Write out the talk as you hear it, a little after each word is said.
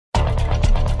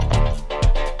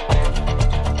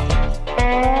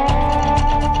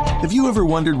Have you ever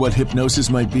wondered what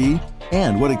hypnosis might be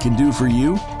and what it can do for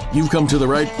you? You've come to the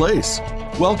right place.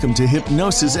 Welcome to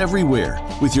Hypnosis Everywhere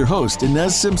with your host,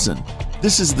 Inez Simpson.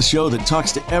 This is the show that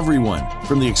talks to everyone,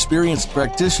 from the experienced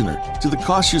practitioner to the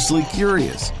cautiously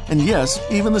curious, and yes,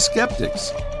 even the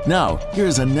skeptics. Now,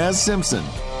 here's Inez Simpson.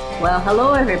 Well,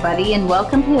 hello everybody, and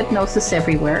welcome to Hypnosis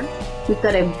Everywhere. We've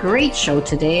got a great show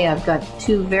today. I've got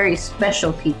two very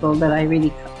special people that I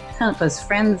really count as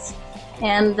friends,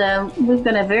 and we've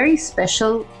got a very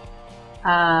special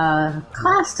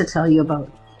class to tell you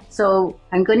about. So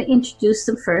I'm going to introduce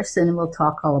them first, and we'll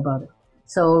talk all about it.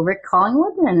 So Rick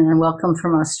Collingwood, and welcome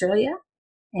from Australia,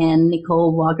 and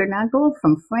Nicole Wackernagel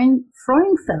from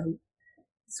Frauenfeld,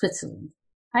 Switzerland.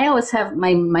 I always have,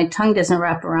 my tongue doesn't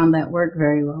wrap around that word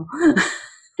very well.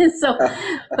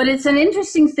 But it's an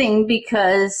interesting thing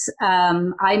because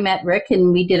I met Rick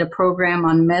and we did a program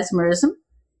on mesmerism,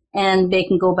 and they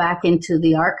can go back into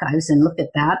the archives and look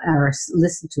at that or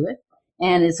listen to it.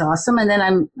 And it's awesome. And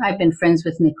then I've been friends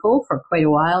with Nicole for quite a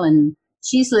while, and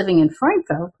she's living in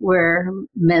Frauenfeld where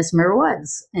Mesmer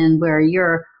was and where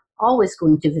you're always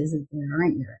going to visit there,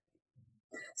 aren't you?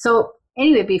 So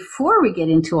anyway, before we get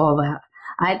into all that,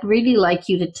 I'd really like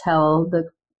you to tell the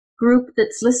group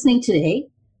that's listening today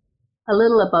a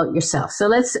little about yourself. So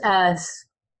let's,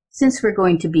 since we're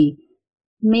going to be,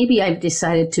 maybe I've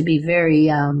decided to be very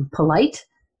polite,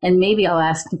 and maybe I'll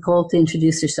ask Nicole to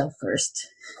introduce herself first.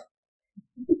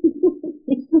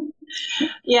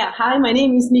 Yeah, hi, my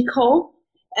name is Nicole,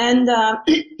 and I'm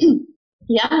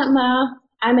a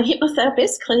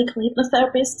hypnotherapist, clinical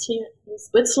hypnotherapist here in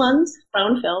Switzerland,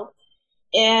 Frauenfeld,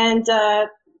 and I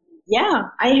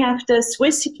have the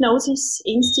Swiss Hypnosis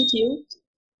Institute,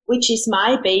 which is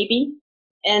my baby,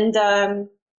 and I'm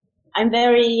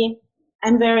very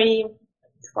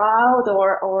proud,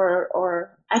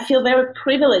 or I feel very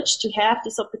privileged to have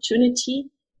this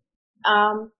opportunity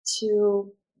to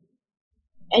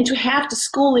have the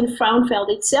school in Frauenfeld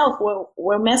itself,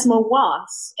 where Mesmer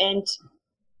was, and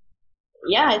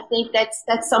I think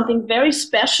that's something very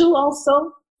special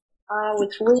also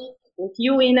with Rick, with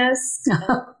you, Ines.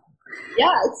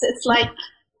 It's like,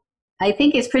 I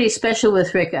think it's pretty special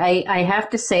with Rick. I have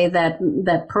to say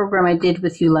that program I did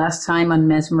with you last time on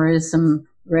mesmerism,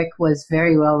 Rick, was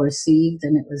very well received,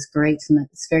 and it was great, and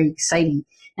it's very exciting.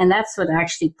 And that's what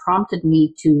actually prompted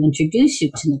me to introduce you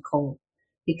to Nicole,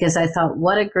 because I thought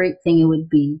what a great thing it would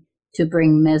be to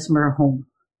bring Mesmer home.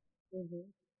 Mm-hmm.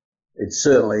 It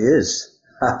certainly is.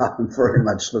 I'm very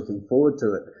much looking forward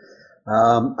to it.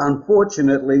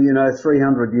 Unfortunately,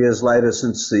 300 years later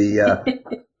since the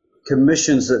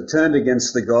commissions that turned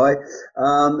against the guy,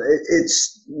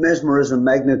 it's mesmerism,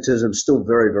 magnetism, still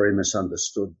very, very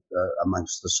misunderstood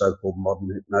amongst the so-called modern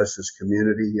hypnosis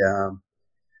community.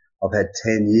 I've had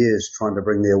 10 years trying to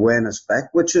bring the awareness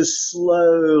back, which is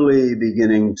slowly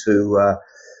beginning to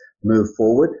move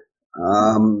forward.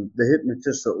 The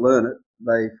hypnotists that learn it,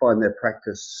 they find their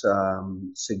practice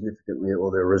significantly,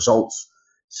 or their results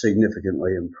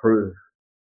significantly improve.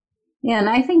 Yeah, and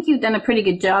I think you've done a pretty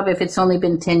good job if it's only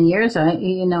been 10 years.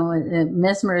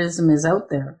 Mesmerism is out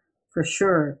there for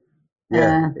sure.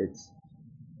 Yeah,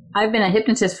 I've been a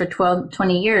hypnotist for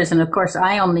 20 years, and of course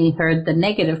I only heard the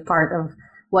negative part of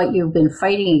what you've been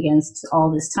fighting against all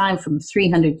this time from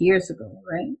 300 years ago,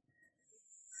 right?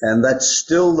 And that's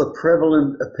still the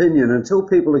prevalent opinion until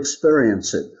people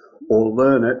experience it or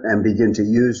learn it and begin to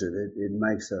use it. It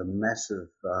makes a massive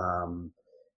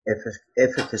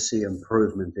efficacy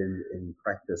improvement in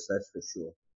practice, that's for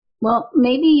sure. Well,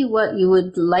 maybe what you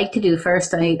would like to do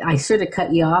first, I sort of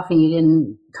cut you off and you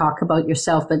didn't talk about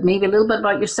yourself, but maybe a little bit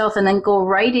about yourself, and then go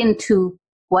right into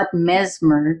what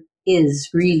Mesmer is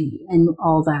really and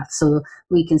all that, so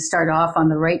we can start off on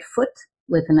the right foot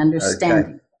with an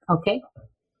understanding. Okay?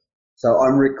 So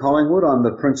I'm Rick Collingwood. I'm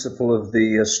the principal of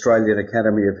the Australian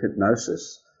Academy of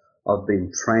Hypnosis. I've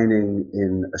been training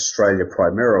in Australia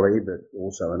primarily, but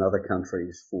also in other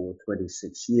countries for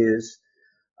 26 years,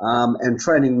 and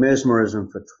training mesmerism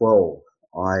for 12.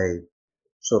 I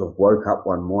sort of woke up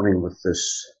one morning with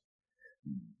this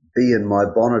bee in my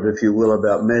bonnet, if you will,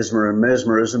 about Mesmer and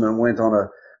mesmerism, and went on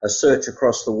a search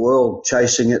across the world,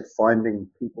 chasing it, finding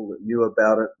people that knew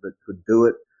about it, that could do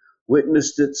it,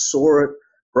 witnessed it, saw it,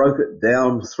 broke it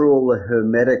down, threw all the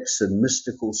hermetics and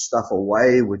mystical stuff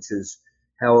away, which is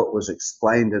how it was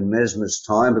explained in Mesmer's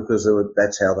time, because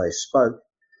that's how they spoke,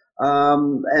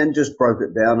 and just broke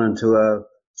it down into a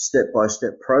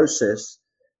step-by-step process,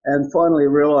 and finally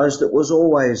realized it was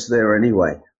always there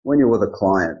anyway. When you're with a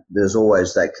client, there's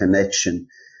always that connection.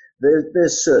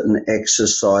 There's certain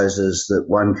exercises that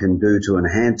one can do to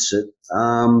enhance it,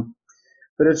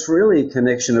 but it's really a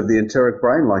connection of the enteric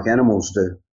brain like animals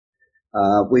do.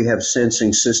 We have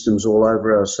sensing systems all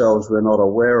over ourselves we're not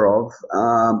aware of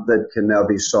that can now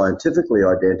be scientifically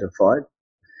identified,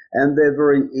 and they're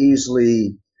very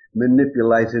easily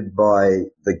manipulated by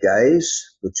the gaze,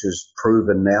 which is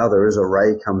proven now. There is a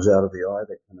ray comes out of the eye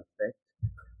that can affect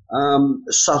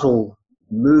subtle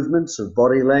movements of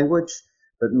body language,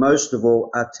 but most of all,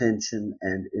 attention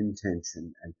and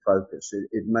intention and focus.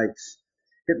 It makes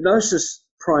hypnosis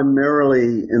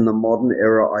primarily in the modern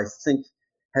era, I think,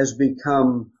 has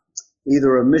become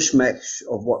either a mishmash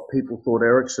of what people thought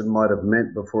Erickson might have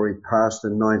meant before he passed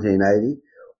in 1980,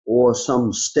 or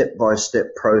some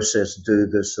step-by-step process, do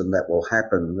this and that will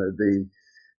happen.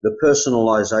 The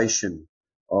personalization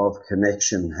of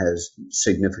connection has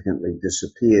significantly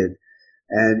disappeared.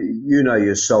 And you know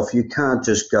yourself, you can't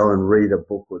just go and read a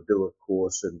book or do a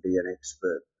course and be an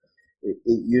expert.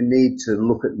 You need to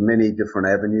look at many different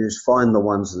avenues, find the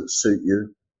ones that suit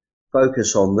you,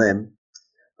 focus on them,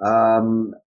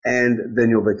 and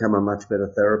then you'll become a much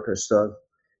better therapist. So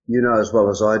you know as well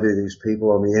as I do, these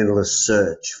people on the endless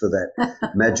search for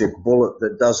that magic bullet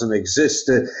that doesn't exist.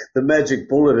 The magic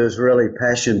bullet is really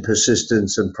passion,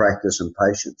 persistence, and practice and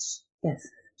patience. Yes.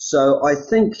 So I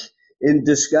think in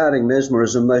discarding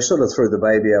mesmerism, they sort of threw the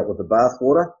baby out with the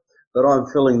bathwater, but I'm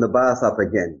filling the bath up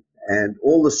again. And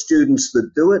all the students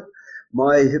that do it,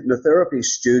 my hypnotherapy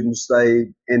students,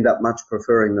 they end up much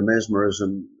preferring the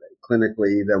mesmerism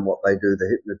clinically than what they do the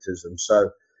hypnotism.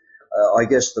 So I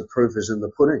guess the proof is in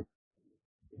the pudding.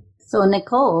 So,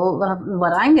 Nicole,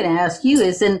 what I'm going to ask you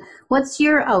is, what's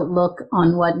your outlook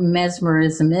on what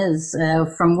mesmerism is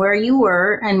from where you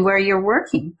were and where you're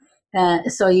working?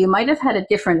 So you might have had a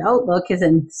different outlook,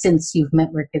 since you've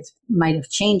met Rick, it might have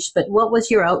changed. But what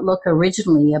was your outlook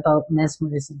originally about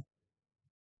mesmerism?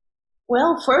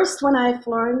 Well, first, when I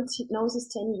learned hypnosis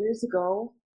 10 years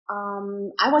ago,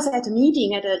 I was at an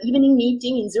evening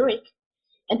meeting in Zurich,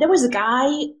 and there was a guy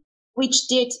which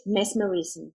did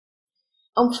mesmerism.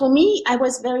 For me, I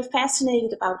was very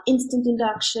fascinated about instant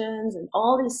inductions and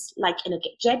all this like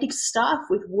energetic stuff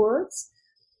with words.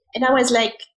 And I was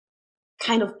like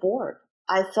kind of bored.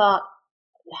 I thought,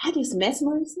 that is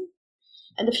mesmerism?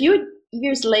 And a few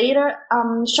years later,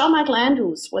 Jean-Michel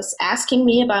Andrews was asking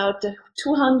me about the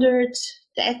 200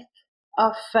 death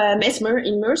of Mesmer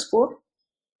in Mersburg.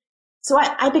 So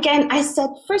I said,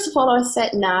 first of all,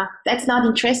 nah, that's not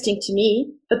interesting to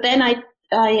me. But then I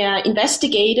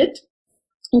investigated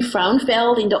in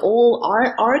Frauenfeld in the old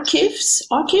archives.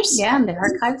 Yeah, in the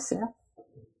archives, yeah.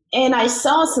 And I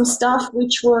saw some stuff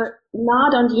which were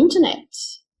not on the internet.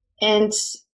 And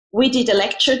we did a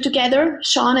lecture together,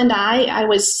 Sean and I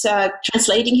was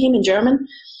translating him in German.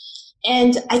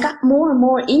 And I got more and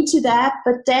more into that,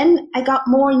 but then I got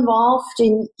more involved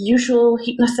in usual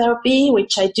hypnotherapy,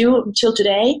 which I do until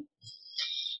today.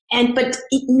 But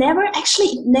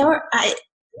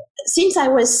since I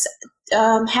was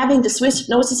having the Swiss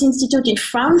Hypnosis Institute in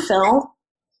Frauenfeld,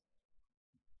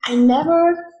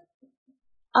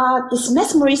 this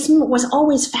mesmerism was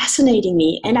always fascinating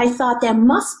me. And I thought there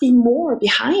must be more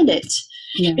behind it,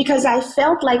 because I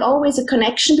felt like always a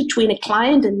connection between a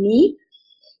client and me.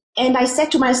 And I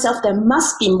said to myself, there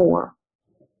must be more.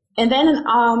 And then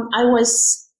I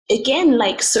was, again,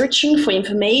 like searching for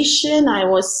information. I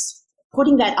was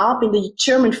putting that up in the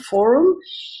German forum.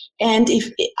 And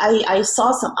I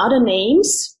saw some other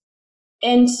names.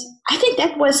 And I think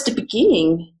that was the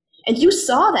beginning. And you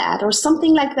saw that or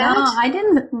something like that? No, I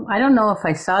didn't. I don't know if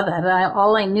I saw that.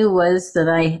 All I knew was that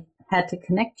I had to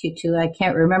connect you to. I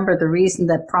can't remember the reason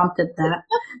that prompted that.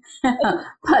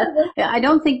 But I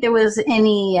don't think there was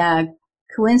any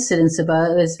coincidence about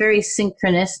it. It was very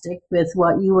synchronistic with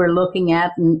what you were looking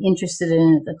at and interested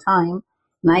in at the time.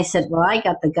 And I said, well, I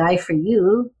got the guy for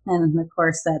you. And of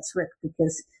course, that's Rick,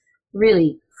 because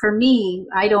really, for me,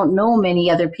 I don't know many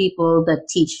other people that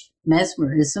teach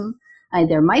mesmerism.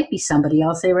 There might be somebody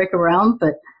else, Rick, around,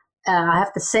 but I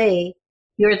have to say,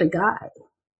 you're the guy.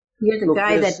 You're the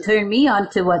guy that turned me on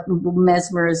to what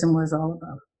mesmerism was all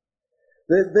about.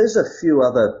 There's a few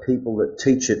other people that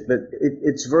teach it, but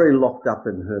it's very locked up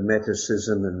in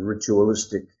hermeticism and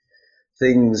ritualistic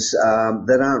things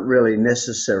that aren't really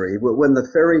necessary. When the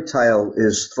fairy tale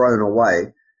is thrown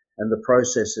away and the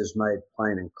process is made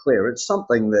plain and clear, it's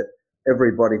something that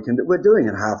everybody can do. We're doing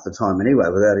it half the time anyway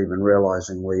without even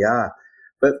realizing we are.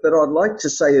 But I'd like to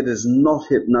say it is not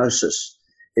hypnosis.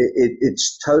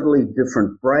 It's totally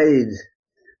different. Braid,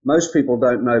 most people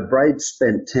don't know, Braid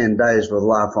spent 10 days with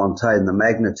La Fontaine, the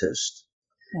magnetist,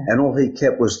 and all he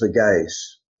kept was the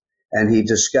gaze. And he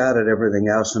discarded everything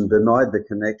else and denied the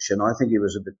connection. I think he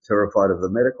was a bit terrified of the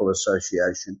medical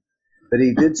association. But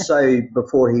he did say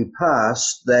before he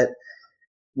passed that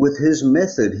with his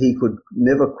method, he could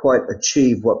never quite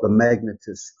achieve what the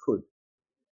magnetists could.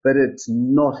 But it's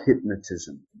not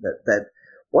hypnotism.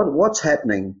 What's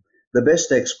happening, the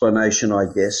best explanation, I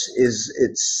guess, is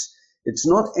it's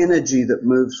not energy that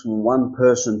moves from one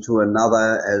person to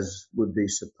another as would be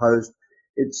supposed.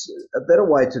 It's a better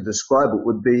way to describe it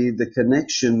would be the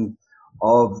connection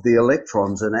of the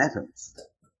electrons and atoms,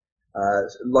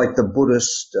 like the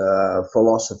Buddhist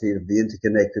philosophy of the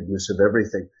interconnectedness of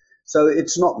everything. So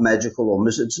it's not magical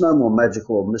it's no more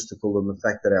magical or mystical than the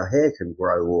fact that our hair can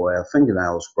grow or our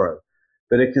fingernails grow,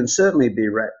 but it can certainly be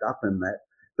wrapped up in that.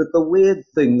 But the weird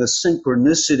thing, the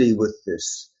synchronicity with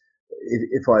this,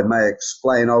 if I may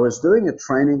explain, I was doing a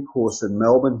training course in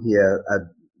Melbourne here, a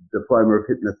diploma of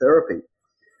hypnotherapy,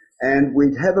 and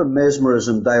we'd have a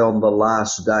mesmerism day on the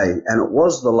last day, and it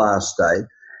was the last day,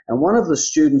 and one of the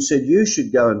students said, you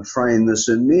should go and train this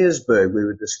in Meersburg. We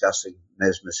were discussing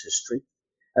Mesmer's history.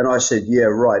 And I said, yeah,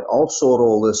 right, I'll sort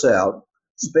all this out,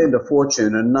 spend a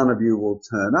fortune, and none of you will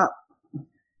turn up.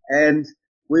 And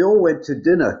we all went to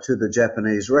dinner to the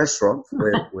Japanese restaurant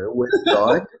where we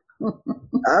dined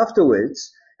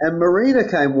afterwards. And Marina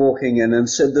came walking in and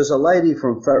said, there's a lady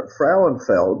from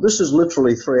Frauenfeld, this is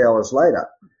literally 3 hours later,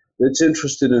 that's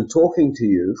interested in talking to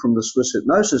you from the Swiss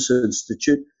Hypnosis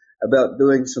Institute about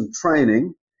doing some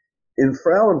training in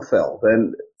Frauenfeld.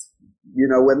 And you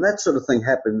know, when that sort of thing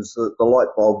happens, the light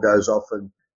bulb goes off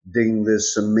and ding,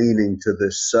 there's some meaning to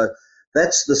this. So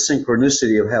that's the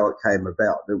synchronicity of how it came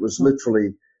about. It was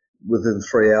literally within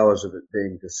 3 hours of it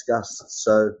being discussed.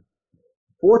 So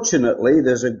fortunately,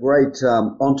 there's a great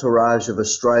entourage of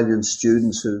Australian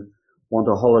students who want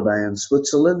a holiday in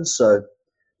Switzerland. So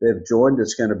they've joined.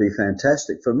 It's going to be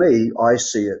fantastic. For me, I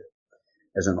see it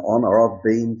as an honor. I've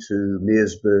been to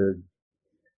Meersburg,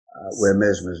 where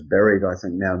Mesmer's buried, I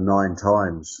think, now 9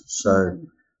 times. So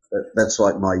that's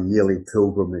like my yearly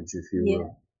pilgrimage, if you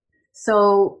will.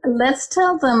 So let's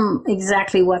tell them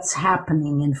exactly what's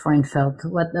happening in Frauenfeld,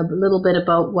 a little bit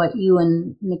about what you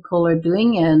and Nicole are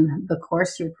doing and the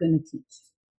course you're going to teach.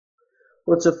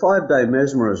 Well, it's a 5-day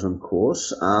mesmerism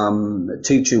course,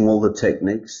 teaching all the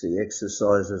techniques, the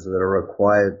exercises that are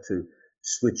required to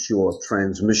switch your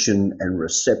transmission and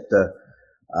receptors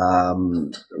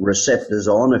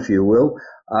on, if you will.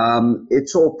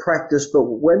 It's all practice, but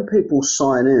when people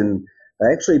sign in,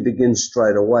 they actually begin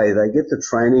straight away. They get the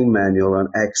training manual and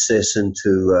access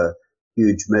into a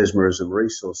huge mesmerism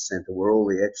resource center where all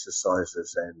the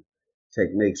exercises and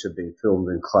techniques have been filmed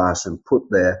in class and put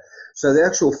there. So the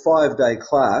actual 5-day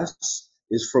class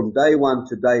is from day 1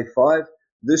 to day 5.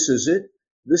 This is it.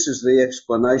 This is the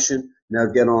explanation. Now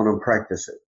get on and practice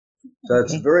it. So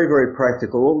it's very, very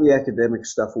practical. All the academic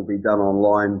stuff will be done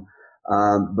online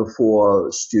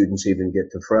before students even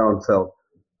get to Frauenfeld.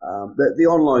 The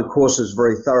online course is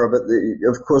very thorough, but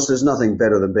of course there's nothing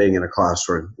better than being in a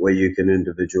classroom where you can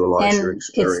individualize your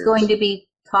experience. It's going to be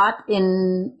taught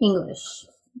in English.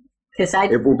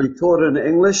 It will be taught in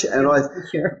English, and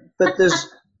but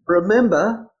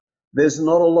remember, there's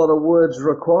not a lot of words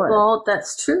required. Well,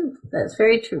 that's true. That's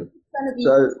very true. It's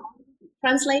going to be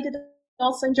translated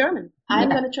also in German. I'm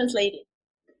going to translate it.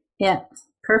 Yeah,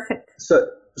 perfect. So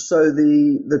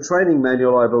the training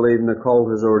manual, I believe Nicole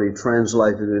has already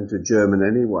translated into German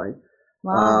anyway.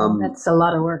 Wow, that's a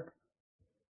lot of work.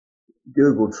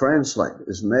 Google Translate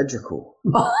is magical.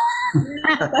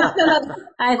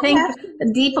 I think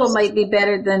Deepo might be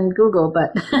better than Google,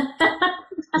 but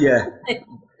yeah.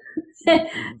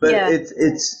 But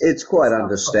it's quite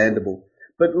understandable.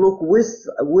 But look, with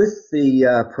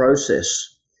the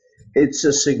process, it's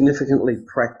a significantly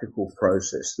practical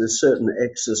process. There's certain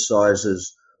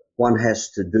exercises one has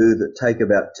to do that take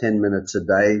about 10 minutes a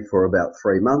day for about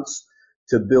 3 months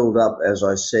to build up, as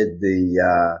I said,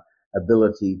 the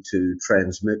ability to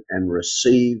transmit and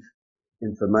receive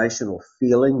information or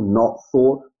feeling, not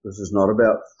thought. This is not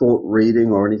about thought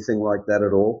reading or anything like that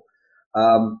at all.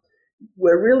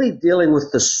 We're really dealing with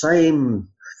the same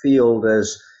field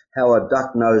as how a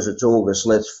duck knows it's August,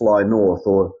 let's fly north,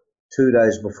 or 2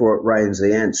 days before it rains,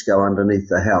 the ants go underneath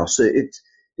the house.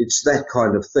 It's that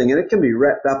kind of thing, and it can be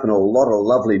wrapped up in a lot of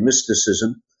lovely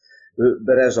mysticism.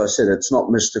 But as I said, it's not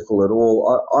mystical at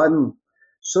all. I'm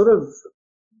sort of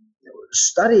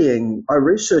studying. I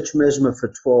researched Mesmer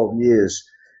for 12 years,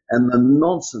 and the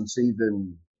nonsense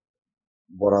even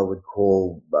what I would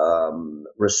call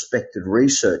respected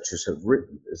researchers have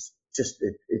written is just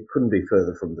it couldn't be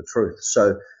further from the truth.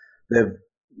 So they've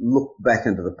looked back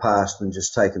into the past and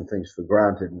just taken things for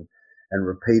granted and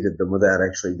repeated them without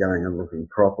actually going and looking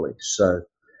properly. So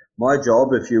my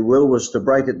job, if you will, was to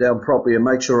break it down properly and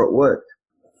make sure it worked.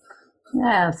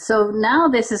 Yeah, so now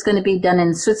this is going to be done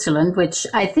in Switzerland, which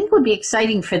I think would be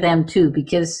exciting for them too,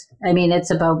 because I mean it's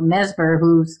about Mesmer,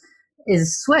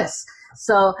 is Swiss.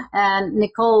 So, and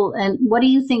Nicole, and what do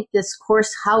you think this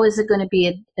course? How is it going to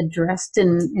be addressed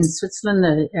in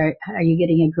Switzerland? Are you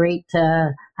getting a great?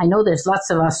 I know there's lots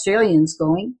of Australians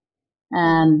going,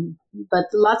 but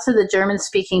lots of the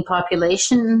German-speaking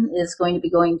population is going to be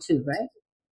going too, right?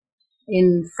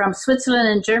 From Switzerland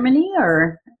and Germany,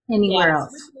 or anywhere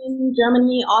else? In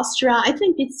Germany, Austria. I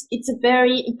think it's a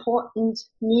very important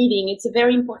meeting. It's a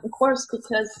very important course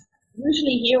because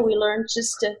usually here we learn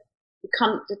just the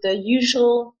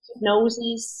usual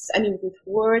hypnosis. I mean, with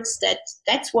words.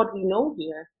 That's what we know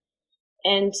here.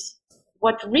 And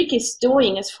what Rick is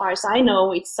doing, as far as I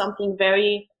know, it's something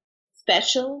very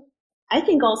special. I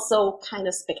think also kind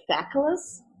of spectacular.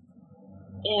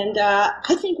 And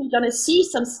I think we're going to see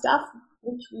some stuff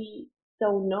which we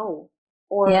don't know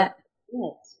yet.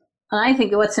 And I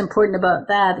think what's important about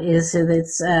that is that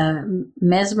it's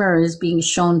Mesmer is being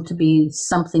shown to be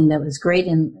something that was great.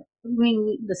 And I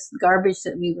mean, this garbage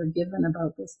that we were given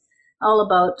about this, all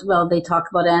about, well, they talk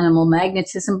about animal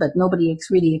magnetism, but nobody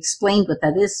really explained what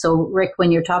that is. So, Rick,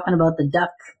 when you're talking about the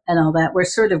duck and all that, we're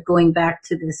sort of going back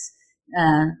to this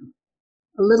a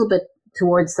little bit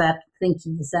towards that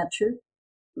thinking. Is that true?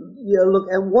 Yeah, look,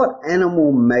 and what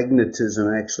animal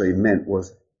magnetism actually meant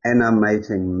was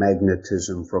animating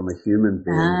magnetism from a human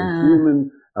being, a human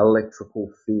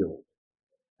electrical field.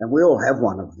 And we all have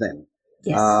one of them.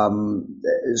 Yes.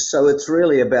 So it's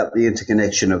really about the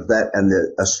interconnection of that and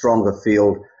a stronger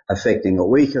field affecting a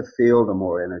weaker field, a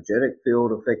more energetic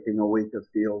field affecting a weaker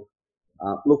field.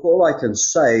 Look, all I can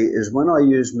say is when I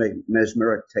use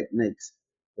mesmeric techniques,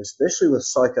 especially with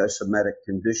psychosomatic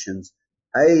conditions,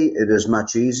 A, it is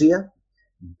much easier.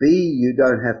 B, you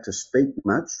don't have to speak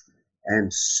much.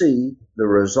 And C, the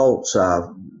results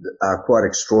are quite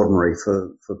extraordinary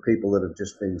for people that have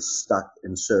just been stuck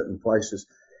in certain places,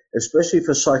 especially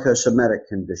for psychosomatic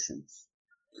conditions.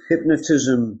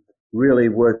 Hypnotism really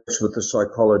works with the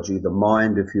psychology, the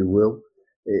mind, if you will.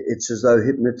 It's as though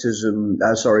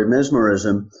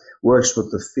mesmerism works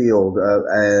with the field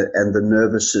and the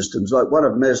nervous systems. Like one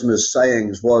of Mesmer's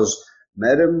sayings was,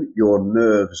 "Madam, your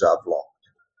nerves are blocked."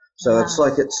 So It's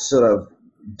like it sort of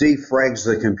defrags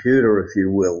the computer, if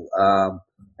you will,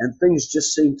 and things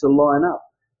just seem to line up.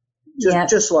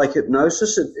 Just like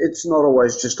hypnosis, it's not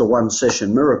always just a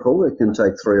one-session miracle. It can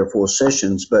take 3 or 4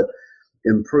 sessions, but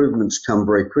improvements come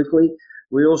very quickly.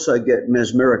 We also get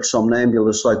mesmeric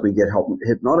somnambulists like we get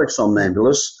hypnotic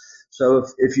somnambulists. So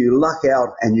if you luck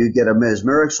out and you get a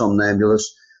mesmeric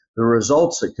somnambulist, the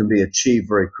results that can be achieved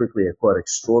very quickly are quite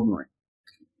extraordinary.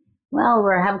 Well,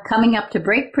 we're coming up to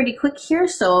break pretty quick here.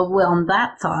 So on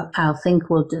that thought, I think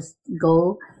we'll just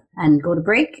go to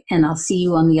break, and I'll see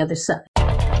you on the other side.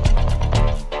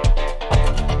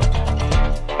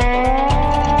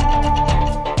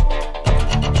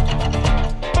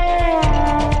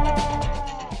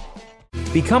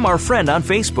 Become our friend on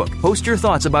Facebook. Post your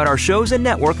thoughts about our shows and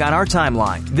network on our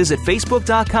timeline. Visit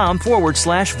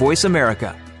facebook.com/Voice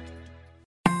America.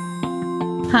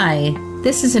 Hi,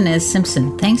 this is Inez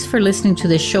Simpson. Thanks for listening to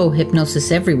the show Hypnosis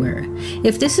Everywhere.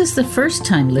 If this is the first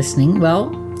time listening,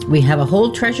 well, we have a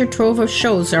whole treasure trove of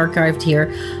shows archived here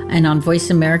and on Voice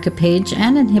America page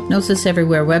and in Hypnosis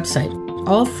Everywhere website,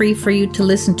 all free for you to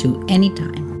listen to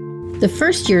anytime. The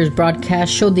first year's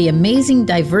broadcast showed the amazing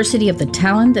diversity of the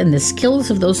talent and the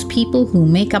skills of those people who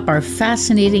make up our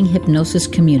fascinating hypnosis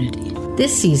community.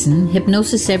 This season,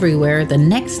 Hypnosis Everywhere, the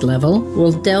next level,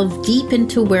 will delve deep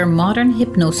into where modern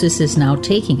hypnosis is now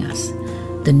taking us,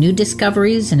 the new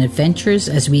discoveries and adventures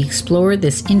as we explore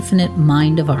this infinite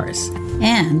mind of ours.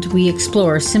 And we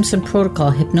explore Simpson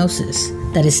Protocol hypnosis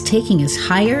that is taking us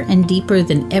higher and deeper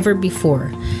than ever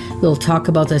before. We'll talk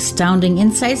about the astounding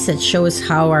insights that show us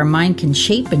how our mind can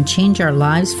shape and change our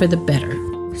lives for the better.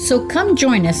 So come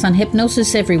join us on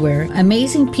Hypnosis Everywhere,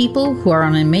 amazing people who are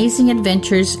on amazing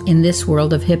adventures in this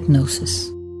world of hypnosis.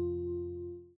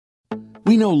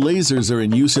 We know lasers are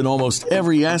in use in almost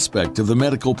every aspect of the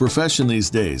medical profession these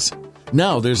days.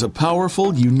 Now there's a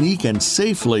powerful, unique, and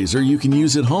safe laser you can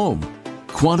use at home.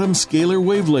 Quantum scalar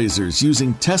wave lasers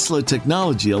using Tesla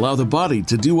technology allow the body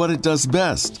to do what it does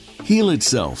best, heal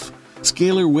itself.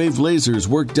 Scalar wave lasers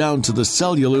work down to the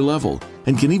cellular level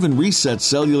and can even reset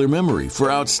cellular memory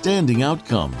for outstanding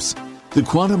outcomes. The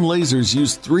quantum lasers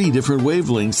use 3 different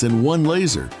wavelengths in one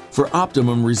laser for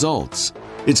optimum results.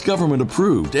 It's government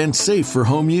approved and safe for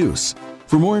home use.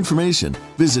 For more information,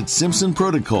 visit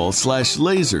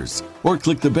simpsonprotocol/lasers or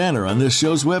click the banner on this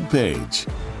show's webpage.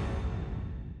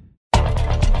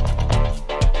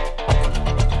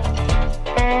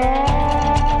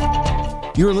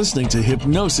 You're listening to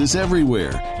Hypnosis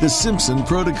Everywhere, the Simpson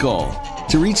Protocol.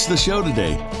 To reach the show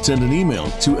today, send an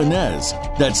email to Inez,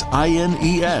 that's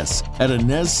INES, at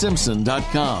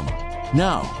InezSimpson.com.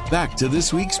 Now, back to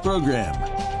this week's program.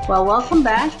 Well, welcome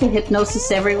back to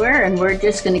Hypnosis Everywhere, and we're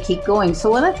just going to keep going. So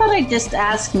what I thought I'd just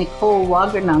ask Nicole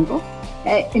Wackernagel,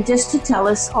 just to tell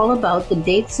us all about the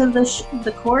dates of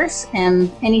the course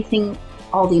and anything,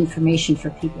 all the information for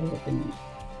people that need.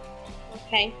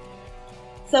 Okay.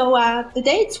 So the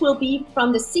dates will be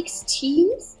from the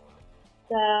 16th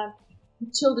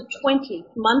until the 20th,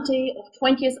 Monday of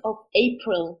 20th of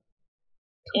April.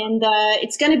 And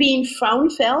it's going to be in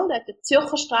Frauenfeld at the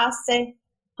Zürcher Straße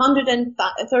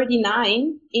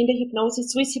 139 in the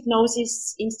Swiss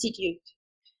Hypnosis Institute.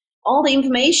 All the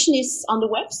information is on the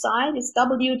website. It's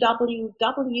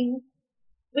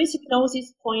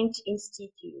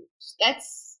www.swisshypnosis.institute.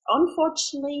 That's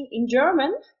unfortunately in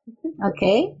German.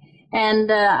 Okay.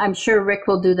 And I'm sure Rick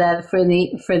will do that for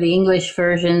the English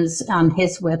versions on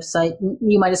his website.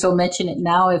 You might as well mention it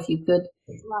now if you could.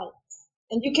 Right.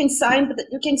 And you can sign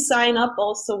up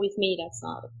also with me. That's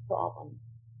not a problem.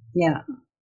 Yeah.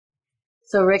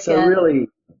 So Rick, really,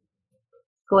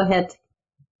 go ahead.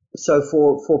 So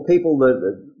for people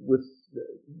that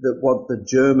want the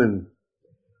German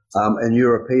and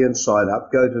European sign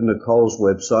up, go to Nicole's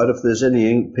website. If there's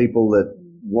any people that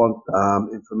want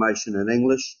information in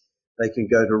English, they can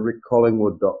go to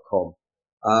rickcollingwood.com.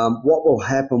 What will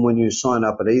happen when you sign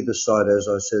up at either site, as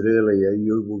I said earlier,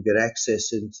 you will get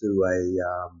access into a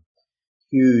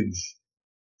huge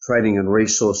training and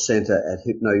resource center at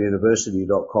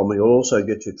hypnouniversity.com. You'll also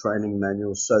get your training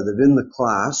manuals so that in the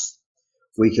class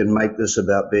we can make this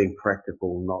about being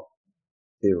practical, not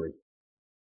theory.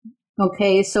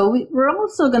 Okay, so we're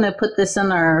also going to put this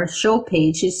on our show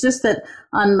page. It's just that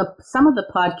some of the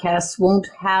podcasts won't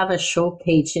have a show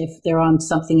page if they're on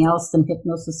something else than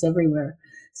Hypnosis Everywhere.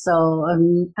 So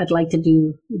I'd like to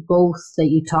do both, that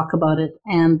you talk about it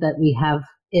and that we have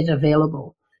it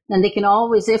available. And they can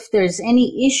always, if there's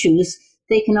any issues,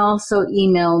 they can also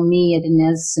email me at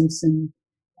Inez Simpson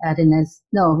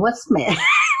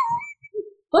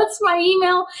what's my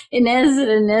email? Inez at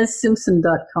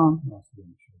InezSimpson.com.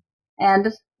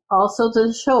 And also to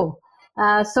the show.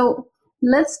 So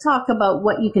let's talk about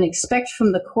what you can expect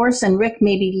from the course, and Rick,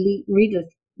 maybe lead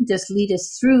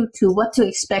us through to what to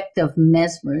expect of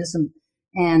mesmerism,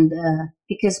 and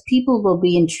because people will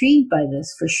be intrigued by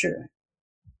this for sure.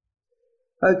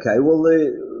 Okay, well,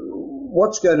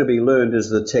 what's going to be learned is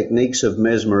the techniques of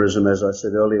mesmerism, as I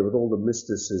said earlier, with all the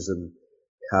mysticism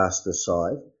cast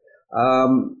aside.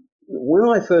 When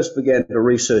I first began to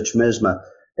research Mesmer,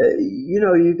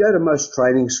 you go to most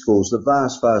training schools, the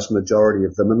vast, vast majority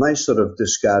of them, and they sort of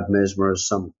discard Mesmer as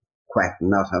some quack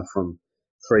nutter from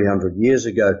 300 years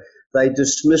ago. They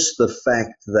dismiss the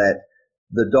fact that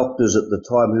the doctors at the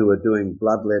time who were doing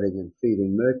bloodletting and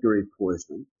feeding mercury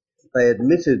poisoning, they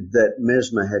admitted that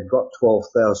Mesmer had got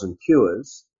 12,000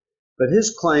 cures, but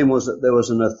his claim was that there was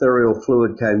an ethereal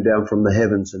fluid came down from the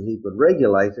heavens and he could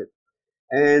regulate it.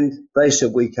 And they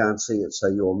said, we can't see it, so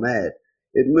you're mad.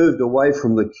 It moved away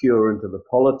from the cure into the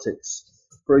politics.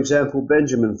 For example,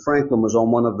 Benjamin Franklin was on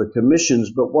one of the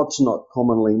commissions, but what's not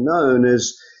commonly known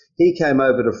is he came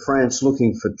over to France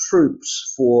looking for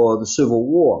troops for the Civil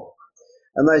War.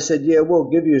 And they said, yeah, we'll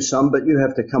give you some, but you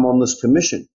have to come on this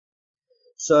commission.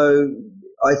 So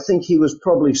I think he was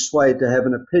probably swayed to have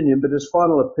an opinion, but his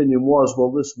final opinion was,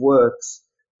 well, this works.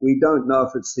 We don't know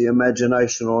if it's the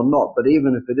imagination or not, but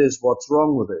even if it is, what's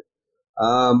wrong with it?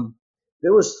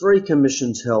 There was 3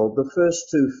 commissions held. The first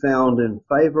 2 found in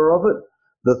favor of it.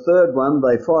 The third one,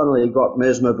 they finally got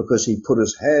Mesmer because he put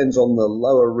his hands on the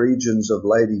lower regions of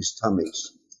ladies'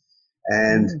 tummies.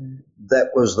 And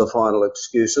that was the final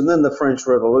excuse. And then the French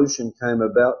Revolution came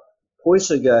about.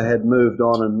 Poisson had moved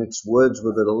on and mixed words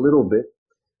with it a little bit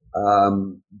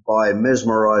by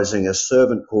mesmerizing a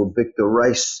servant called Victor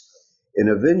Race in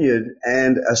a vineyard.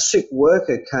 And a sick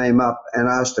worker came up and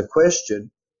asked a question.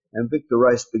 And Victor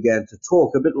Race began to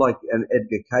talk, a bit like an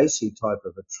Edgar Cayce type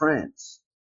of a trance.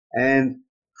 And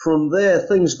from there,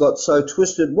 things got so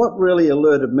twisted. What really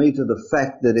alerted me to the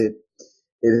fact that it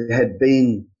had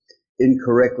been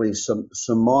incorrectly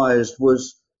surmised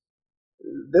was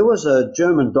there was a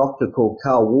German doctor called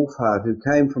Karl Wolfhard who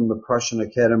came from the Prussian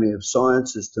Academy of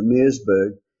Sciences to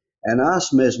Meersburg and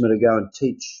asked Mesmer to go and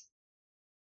teach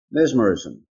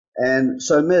mesmerism. And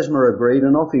so Mesmer agreed,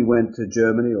 and off he went to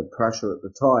Germany, or Prussia at the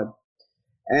time.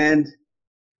 And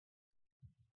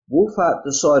Wolfhard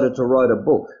decided to write a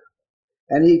book.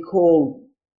 And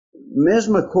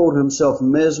Mesmer called himself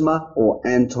Mesmer or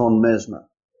Anton Mesmer.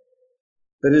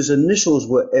 But his initials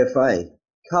were F.A.,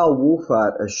 Karl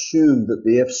Wolfart assumed that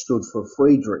the F stood for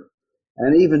Friedrich.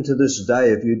 And even to this day,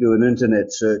 if you do an internet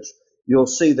search, you'll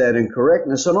see that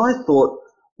incorrectness. And I thought,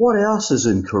 what else is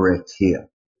incorrect here?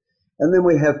 And then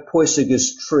we have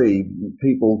Poyser's tree.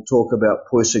 People talk about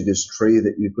Poyser's tree,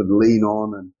 that you could lean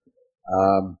on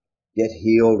and get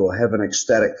healed or have an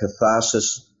ecstatic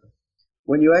catharsis.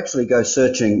 When you actually go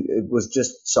searching, it was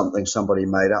just something somebody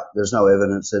made up. There's no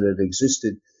evidence that it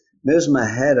existed. Mesmer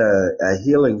had a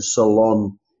healing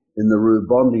salon in the Rue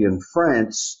Bondy in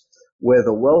France where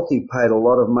the wealthy paid a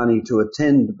lot of money to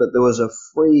attend, but there was a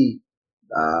free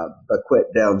banquet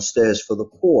downstairs for the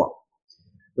poor.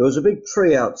 There was a big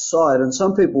tree outside, and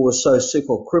some people were so sick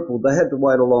or crippled they had to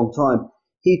wait a long time.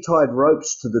 He tied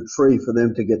ropes to the tree for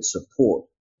them to get support.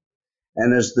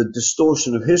 And as the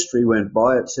distortion of history went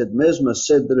by, it said Mesmer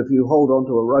said that if you hold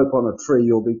onto a rope on a tree,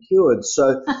 you'll be cured.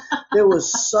 So there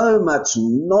was so much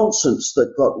nonsense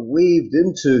that got weaved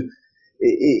into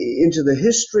the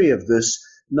history of this.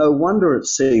 No wonder it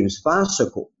seems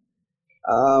farcical.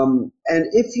 And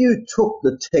if you took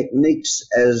the techniques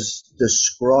as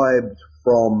described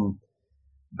from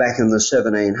back in the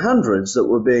 1700s that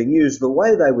were being used, the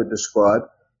way they were described,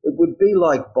 it would be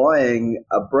like buying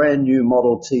a brand new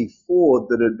Model T Ford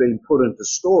that had been put into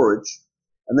storage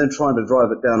and then trying to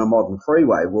drive it down a modern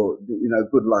freeway. Well,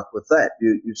 good luck with that.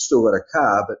 You've still got a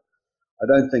car, but I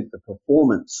don't think the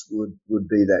performance would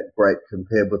be that great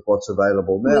compared with what's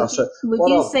available now.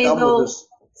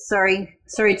 Sorry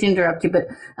to interrupt you, but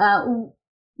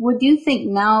would you think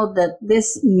now that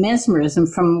this mesmerism,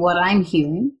 from what I'm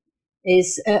hearing,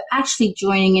 is actually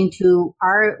joining into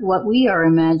what we are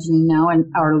imagining now and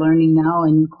are learning now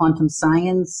in quantum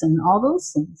science and all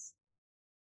those things?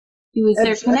 Is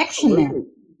there a connection there?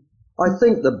 I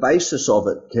think the basis of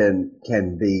it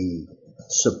can be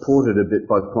supported a bit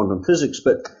by quantum physics,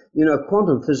 but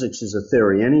quantum physics is a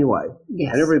theory anyway,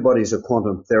 yes. And everybody's a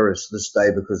quantum theorist this day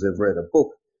because they've read a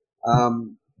book.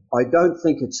 I don't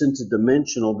think it's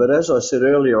interdimensional, but as I said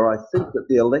earlier, I think that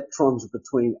the electrons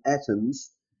between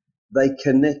atoms, they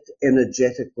connect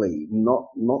energetically,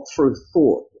 not through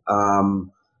thought.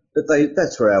 But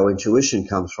that's where our intuition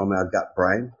comes from, our gut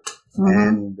brain,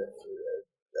 and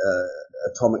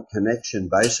atomic connection,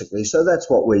 basically. So that's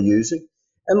what we're using.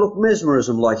 And look,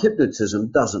 mesmerism, like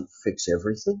hypnotism, doesn't fix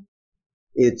everything.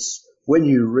 It's when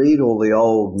you read all the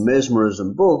old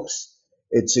mesmerism books,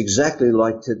 it's exactly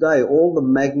like today. All the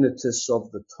magnetists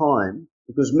of the time,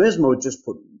 because Mesmer just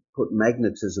put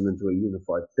magnetism into a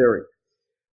unified theory.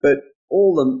 But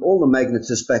all the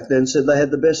magnetists back then said they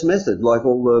had the best method, like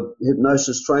all the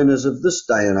hypnosis trainers of this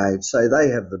day and age say they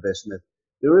have the best method.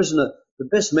 The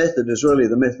best method is really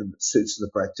the method that suits the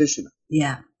practitioner.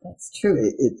 Yeah, that's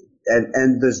true.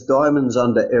 And there's diamonds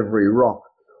under every rock.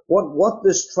 What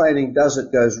this training does,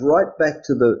 it goes right back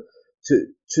to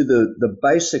the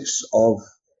basics of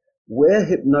where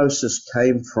hypnosis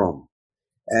came from.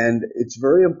 And it's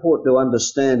very important to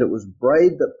understand it was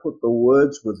Braid that put the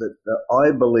words with it, that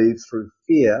I believe through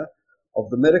fear of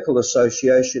the medical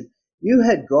association. You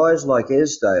had guys like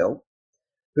Esdale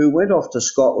who went off to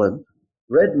Scotland,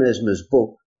 read Mesmer's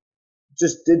book,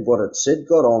 just did what it said,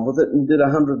 got on with it, and did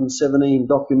 117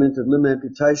 documented limb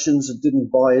amputations and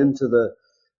didn't buy into the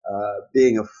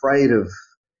being afraid of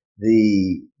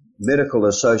the medical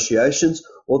associations,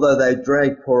 although they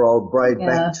dragged poor old Braid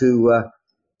back to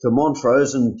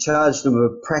Montrose and charged him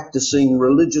of practicing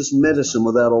religious medicine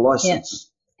without a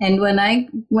license. Yeah. And when I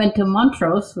went to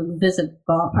Montrose to visit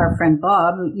our friend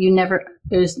Bob,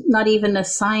 there's not even a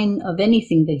sign of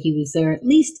anything that he was there. At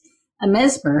least a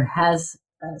Mesmer has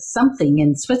something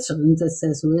in Switzerland that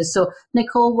says who is. So,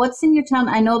 Nicole, what's in your town?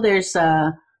 I know there's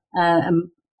a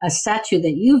statue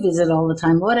that you visit all the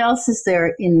time. What else is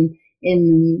there in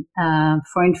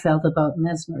Frauenfeld about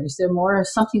Mesmer? Is there more,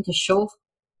 something to show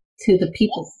to the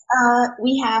people?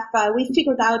 We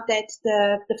figured out that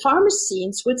the pharmacy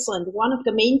in Switzerland, one of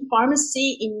the main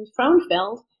pharmacy in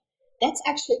Frauenfeld, that's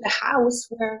actually the house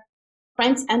where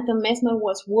Franz Anton Mesmer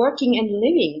was working and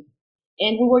living.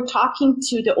 And we were talking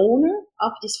to the owner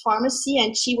of this pharmacy,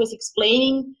 and she was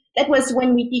explaining, that was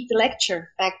when we did the lecture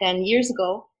back then, years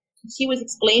ago. She was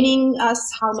explaining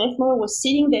us how Mesmer was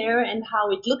sitting there and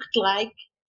how it looked like,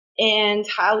 and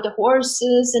how the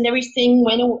horses and everything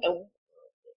went away,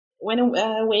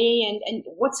 and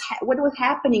what was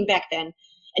happening back then.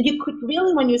 And you could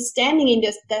really, when you're standing in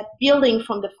that building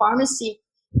from the pharmacy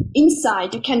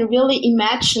inside, you can really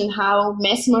imagine how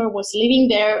Mesmer was living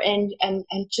there and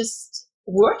just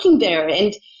working there.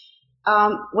 And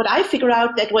what I figured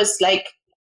out, that was like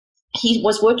he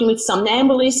was working with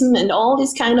somnambulism and all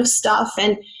this kind of stuff,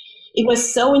 and it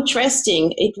was so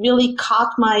interesting. It really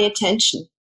caught my attention.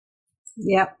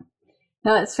 Yep.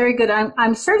 No, it's very good.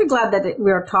 I'm sort of glad that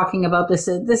we're talking about this.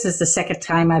 This is the second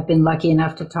time I've been lucky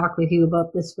enough to talk with you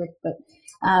about this, Rick.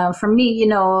 But for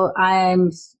me,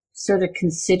 I'm sort of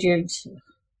considered,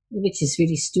 which is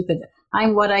really stupid.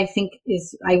 I'm what I think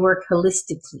is, I work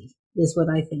holistically, is what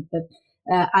I think. But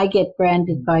I get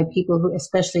branded by people who,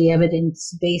 especially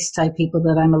evidence-based type people,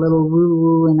 that I'm a little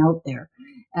woo-woo and out there.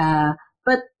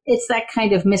 But it's that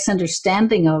kind of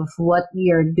misunderstanding of what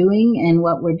you're doing and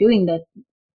what we're doing that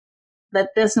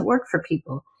doesn't work for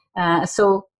people.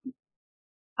 So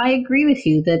I agree with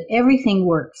you that everything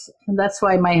works. And that's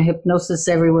why my Hypnosis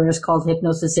Everywhere is called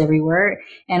Hypnosis Everywhere.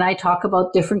 And I talk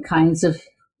about different kinds of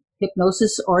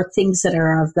hypnosis or things that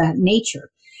are of that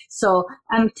nature. So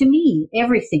to me,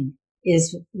 everything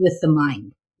is with the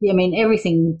mind. I mean,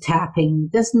 everything, tapping,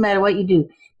 doesn't matter what you do.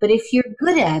 But if you're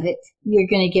good at it, you're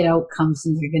going to get outcomes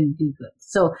and you're going to do good.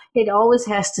 So it always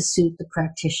has to suit the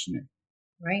practitioner.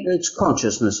 Right. It's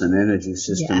consciousness and energy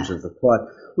systems of the client.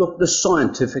 Look, the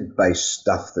scientific-based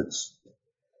stuff that's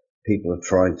people are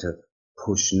trying to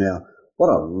push now, what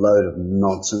a load of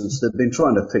nonsense. They've been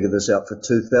trying to figure this out for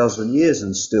 2,000 years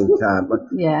and still can't.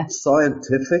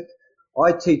 Scientific.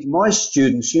 I teach my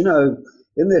students,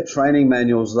 in their training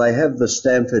manuals, they have the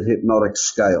Stanford Hypnotic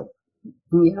Scale.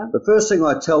 Yeah. The first thing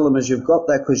I tell them is you've got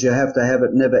that because you have to have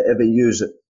it, never ever use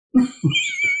it.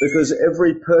 Because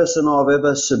every person I've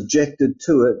ever subjected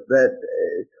to it that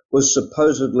was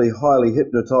supposedly highly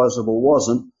hypnotizable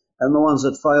wasn't, and the ones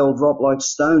that failed dropped like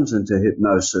stones into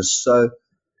hypnosis. So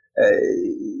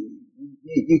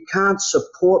you can't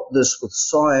support this with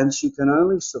science. You can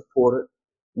only support it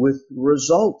with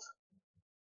result.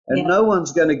 And no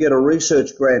one's going to get a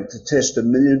research grant to test 1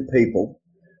 million people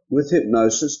with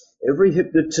hypnosis. Every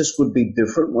hypnotist would be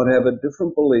different, would have a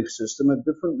different belief system, a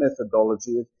different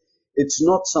methodology. It's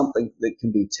not something that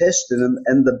can be tested.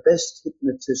 And the best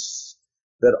hypnotists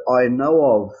that I know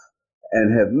of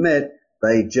and have met,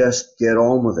 they just get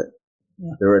on with it.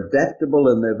 Yeah. They're adaptable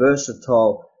and they're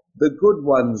versatile. The good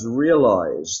ones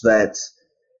realize that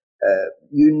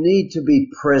you need to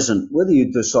be present, whether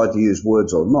you decide to use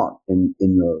words or not in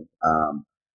your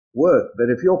work. But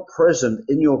if you're present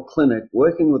in your clinic,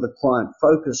 working with a client,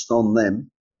 focused on them,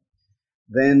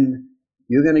 then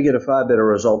you're going to get a far better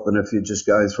result than if you're just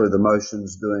going through the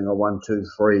motions, doing a 1, 2,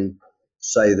 3,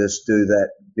 say this, do that,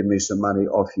 give me some money,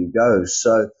 off you go.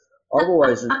 So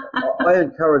I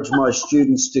encourage my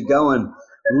students to go and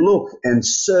look and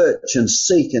search and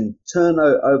seek and turn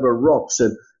over rocks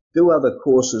and do other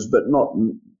courses, but not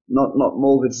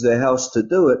mortgage their house to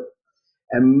do it,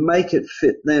 and make it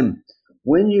fit them.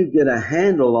 When you get a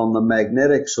handle on the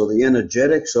magnetics or the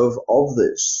energetics of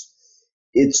this,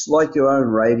 it's like your own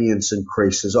radiance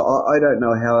increases. I don't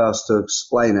know how else to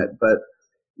explain it, but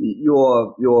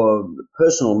your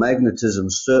personal magnetism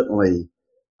certainly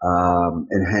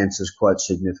enhances quite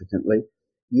significantly.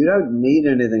 You don't need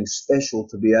anything special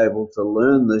to be able to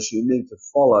learn this. You need to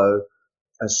follow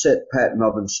a set pattern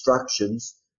of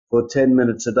instructions for 10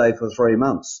 minutes a day for 3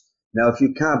 months. Now, if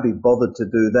you can't be bothered to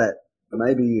do that,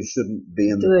 maybe you shouldn't be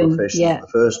in the profession in the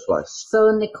first place.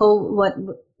 So, Nicole, what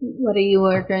are you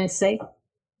going to say?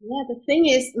 Yeah, the thing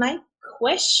is, my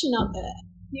question of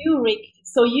you, Rick,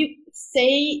 so you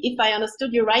say, if I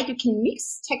understood you right, you can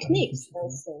mix techniques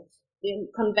also.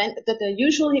 The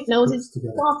usual hypnosis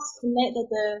plus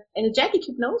the energetic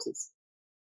hypnosis.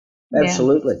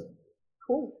 Absolutely. Yeah.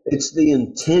 Cool. It's the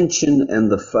intention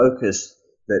and the focus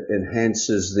that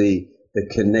enhances the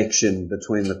connection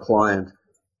between the client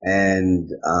and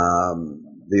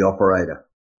the operator.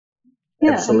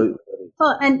 Yeah, absolutely.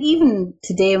 And even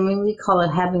today, I mean, we call it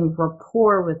having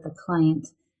rapport with the client.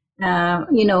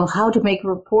 How to make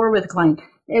rapport with a client.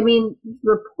 I mean,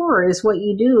 rapport is what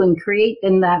you do and create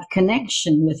in that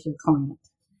connection with your client.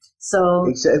 So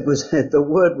the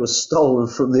word was stolen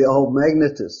from the old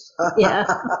magnetists. Yeah.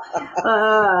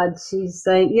 Geez.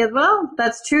 Yeah. Well,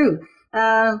 that's true.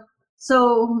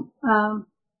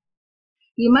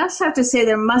 You must have to say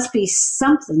there must be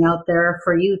something out there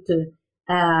for you to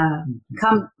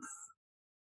come.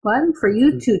 What? For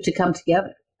you two to come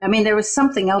together. I mean, there was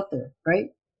something out there, right?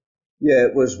 Yeah,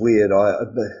 it was weird.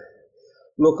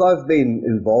 Look, I've been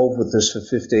involved with this for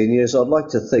 15 years. I'd like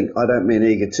to think, I don't mean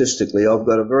egotistically, I've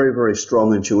got a very, very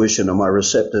strong intuition and my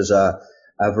receptors are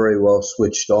very well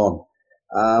switched on.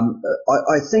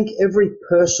 I think every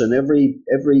person, every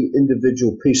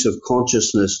individual piece of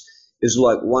consciousness is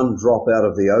like one drop out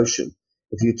of the ocean.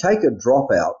 If you take a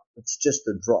drop out, it's just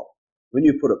a drop. When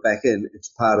you put it back in, it's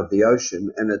part of the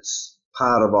ocean and it's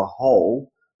part of a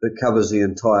whole that covers the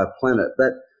entire planet.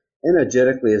 That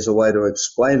energetically is a way to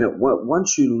explain it.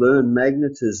 Once you learn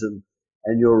magnetism,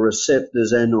 and your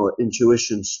receptors and your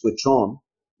intuition switch on,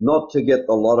 not to get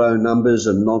the lotto numbers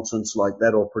and nonsense like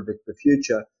that or predict the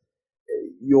future,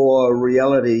 your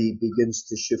reality begins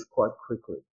to shift quite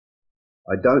quickly.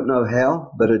 I don't know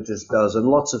how, but it just does. And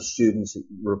lots of students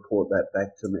report that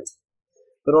back to me.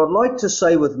 But I'd like to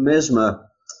say with Mesmer,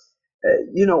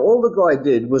 all the guy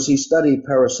did was he studied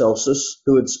Paracelsus,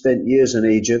 who had spent years in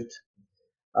Egypt.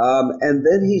 And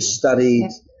then he studied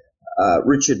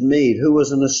Richard Mead, who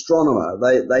was an astronomer.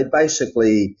 They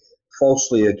basically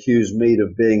falsely accused Mead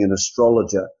of being an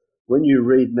astrologer. When you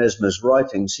read Mesmer's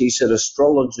writings, he said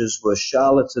astrologers were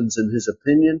charlatans in his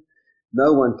opinion.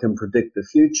 No one can predict the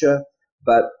future,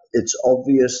 but it's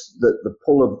obvious that the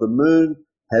pull of the moon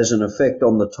has an effect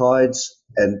on the tides,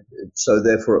 and so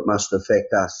therefore it must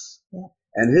affect us. Yeah.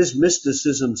 And his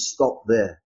mysticism stopped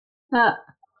there.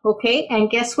 Okay, and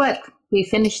guess what? We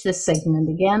finished this segment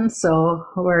again, so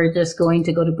we're just going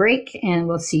to go to break, and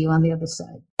we'll see you on the other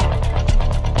side.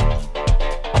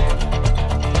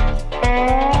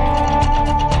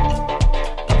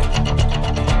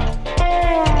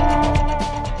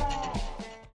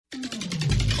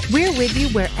 We're with you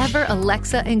wherever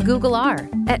Alexa and Google are.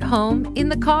 At home, in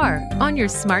the car, on your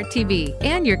smart TV,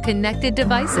 and your connected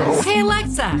devices. Hey,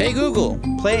 Alexa. Hey, Google.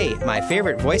 Play my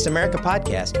favorite Voice America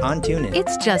podcast on TuneIn.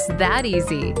 It's just that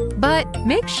easy. But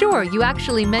make sure you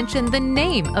actually mention the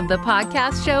name of the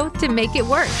podcast show to make it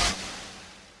work.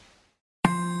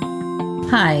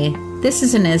 Hi, this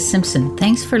is Inez Simpson.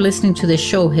 Thanks for listening to the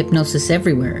show Hypnosis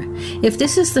Everywhere. If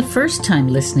this is the first time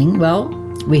listening, well,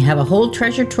 we have a whole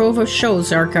treasure trove of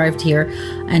shows archived here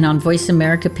and on Voice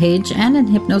America page and on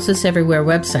Hypnosis Everywhere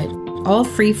website, all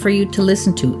free for you to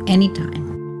listen to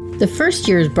anytime. The first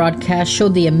year's broadcast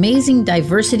showed the amazing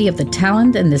diversity of the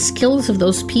talent and the skills of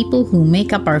those people who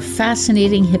make up our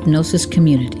fascinating hypnosis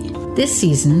community. This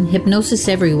season, Hypnosis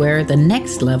Everywhere, the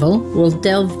next level, will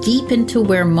delve deep into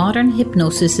where modern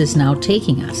hypnosis is now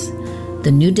taking us.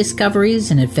 The new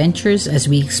discoveries and adventures as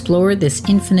we explore this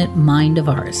infinite mind of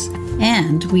ours.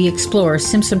 And we explore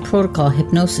Simpson Protocol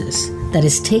hypnosis that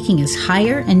is taking us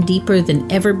higher and deeper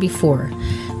than ever before.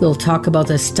 We'll talk about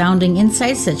the astounding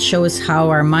insights that show us how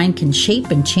our mind can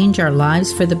shape and change our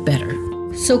lives for the better.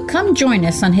 So come join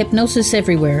us on Hypnosis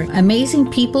Everywhere, amazing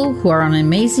people who are on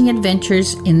amazing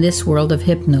adventures in this world of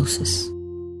hypnosis.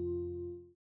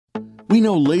 We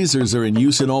know lasers are in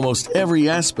use in almost every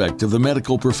aspect of the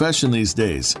medical profession these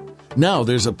days. Now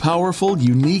there's a powerful,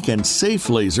 unique, and safe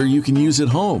laser you can use at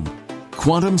home.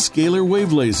 Quantum scalar wave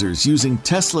lasers using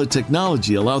Tesla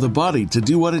technology allow the body to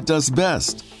do what it does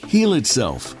best, heal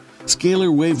itself.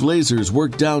 Scalar wave lasers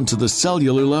work down to the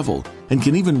cellular level and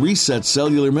can even reset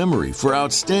cellular memory for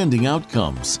outstanding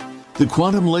outcomes. The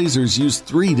quantum lasers use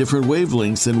 3 different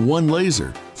wavelengths in one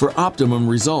laser for optimum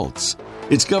results.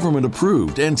 It's government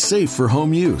approved and safe for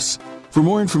home use. For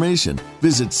more information,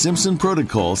 visit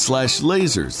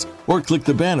simpsonprotocol/lasers or click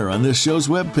the banner on this show's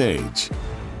webpage.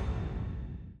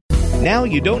 Now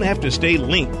you don't have to stay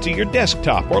linked to your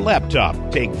desktop or laptop.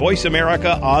 Take Voice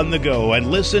America on the go and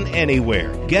listen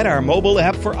anywhere. Get our mobile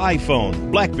app for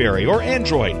iPhone, BlackBerry, or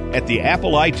Android at the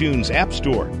Apple iTunes App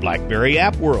Store, BlackBerry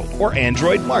App World, or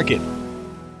Android Market.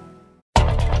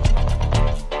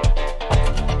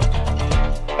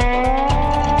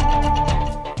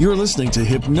 You're listening to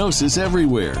Hypnosis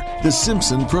Everywhere, the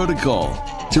Simpson Protocol.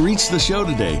 To reach the show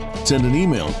today, send an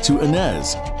email to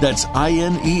Inez, that's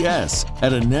INES,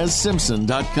 at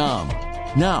InezSimpson.com.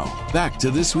 Now, back to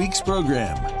this week's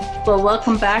program. Well,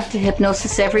 welcome back to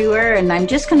Hypnosis Everywhere, and I'm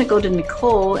just going to go to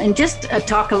Nicole and just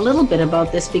talk a little bit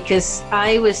about this because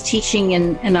I was teaching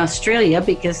in Australia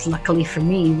because luckily for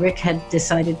me, Rick had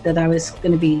decided that I was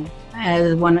going to be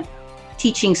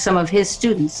teaching some of his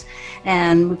students,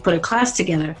 and we put a class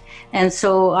together. And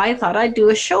so I thought I'd do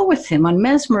a show with him on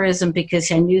mesmerism because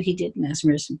I knew he did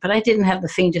mesmerism, but I didn't have the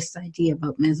faintest idea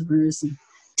about mesmerism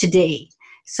today.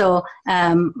 So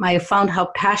I found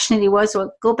how passionate he was.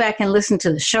 Well, go back and listen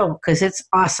to the show because it's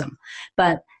awesome.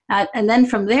 But and then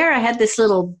from there, I had this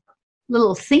little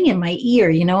thing in my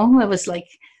ear, I was like,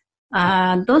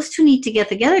 those two need to get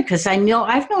together because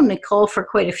I've known Nicole for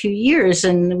quite a few years,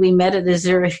 and we met at the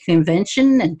Zurich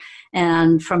convention,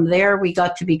 and from there we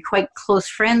got to be quite close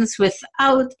friends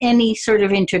without any sort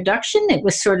of introduction. It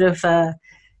was sort of,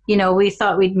 we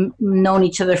thought we'd known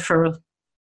each other for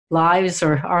lives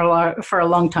or for a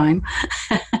long time.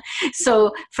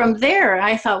 So from there,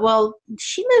 I thought, well,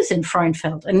 she lives in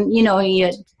Frauenfeld, and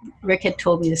Rick had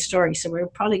told me the story, so we're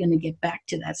probably going to get back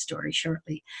to that story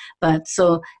shortly. But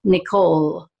so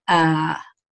Nicole, I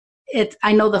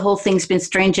know the whole thing's been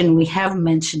strange, and we have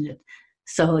mentioned it.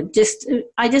 So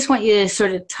I just want you to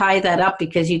sort of tie that up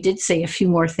because you did say a few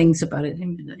more things about it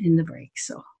in the break.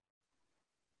 So.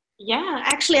 Yeah,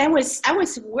 actually, I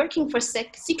was working for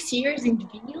 6 years in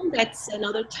Wiel. That's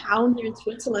another town here in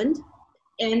Switzerland.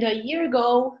 And a year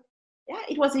ago,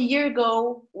 it was a year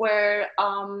ago, where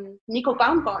Nicole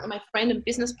Baumgartner, my friend and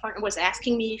business partner, was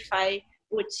asking me if I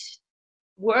would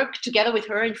work together with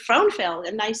her in Frauenfeld.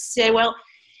 And I said, well,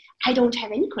 I don't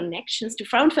have any connections to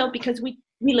Frauenfeld because we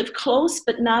live close,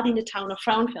 but not in the town of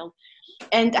Frauenfeld.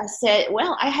 And I said,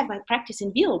 well, I have my practice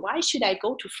in Wiel. Why should I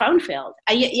go to Frauenfeld?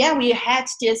 We had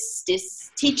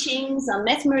this teachings on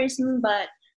mesmerism, but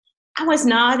I was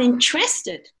not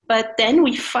interested. But then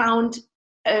we found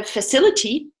a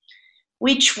facility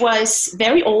which was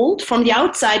very old. From the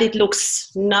outside, it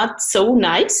looks not so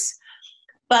nice.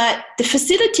 But the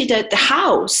facility, the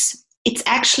house, it's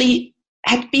actually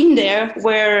had been there,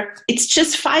 where it's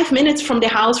just 5 minutes from the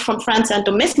house from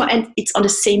Frauenfeld Mesmer, and it's on the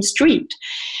same street.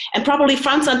 And probably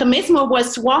Frauenfeld Mesmer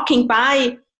was walking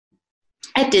by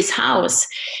at this house.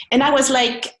 And I was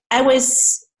like, I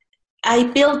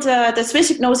built the Swiss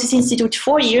Hypnosis Institute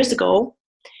 4 years ago.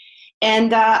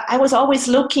 And I was always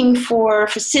looking for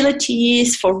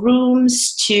facilities, for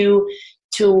rooms to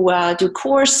do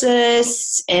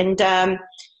courses. And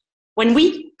when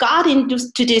we got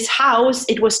into this house,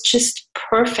 it was just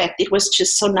perfect. It was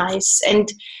just so nice. And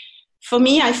for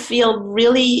me, I feel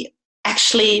really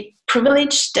actually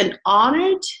privileged and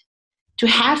honored to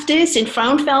have this in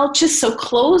Frauenfeld, just so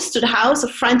close to the house of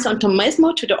Frauenfeld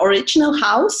Mesmer, to the original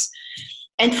house.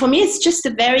 And for me, it's just a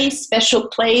very special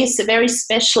place, a very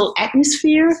special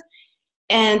atmosphere.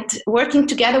 And working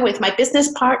together with my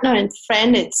business partner and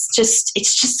friend, it's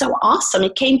just so awesome.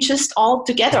 It came just all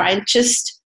together. I'm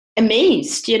just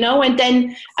amazed, And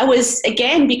then I was,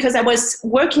 again, because I was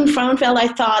working Frauenfeld, I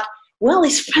thought, well,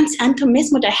 it's Frauenfeld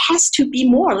Mesmer, there has to be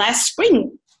more. Last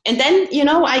spring. And then,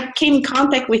 I came in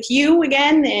contact with you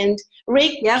again, and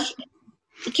Rick. Yep.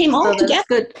 It came all together.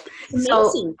 Good. Amazing.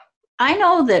 So I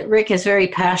know that Rick is very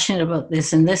passionate about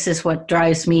this, and this is what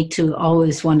drives me to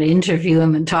always want to interview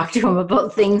him and talk to him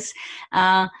about things.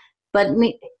 But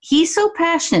he's so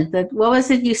passionate that, what was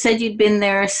it? You said you'd been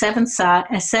there 7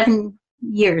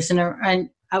 years, and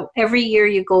every year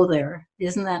you go there.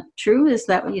 Isn't that true? Is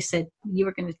that what you said? You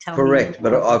were going to tell me. Correct,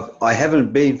 but I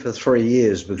haven't been for 3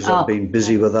 years because I've been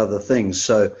busy with other things.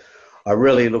 So I'm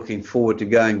really looking forward to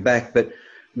going back. But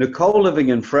Nicole living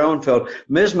in Frauenfeld,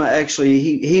 Mesmer actually,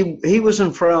 he was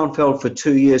in Frauenfeld for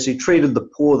 2 years. He treated the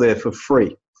poor there for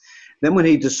free. Then when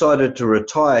he decided to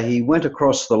retire, he went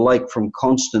across the lake from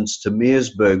Constance to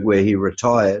Meersburg, where he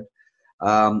retired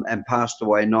and passed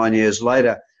away 9 years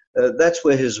later. That's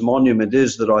where his monument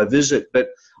is that I visit. But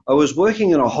I was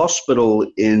working in a hospital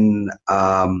in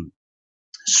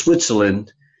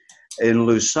Switzerland, in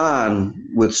Lucerne,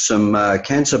 with some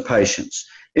cancer patients.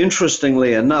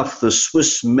 Interestingly enough, the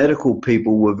Swiss medical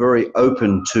people were very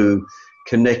open to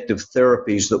connective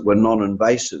therapies that were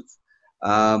non-invasive.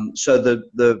 So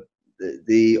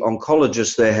the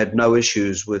oncologists there had no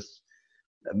issues with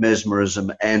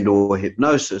mesmerism and or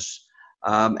hypnosis.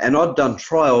 And I'd done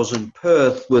trials in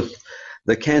Perth with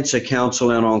the Cancer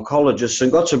Council and oncologists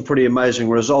and got some pretty amazing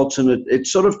results. And it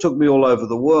sort of took me all over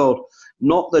the world.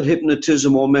 Not that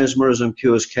hypnotism or mesmerism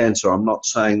cures cancer. I'm not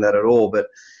saying that at all, but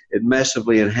it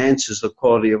massively enhances the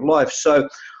quality of life. So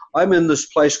I'm in this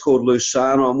place called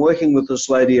Lucerne. I'm working with this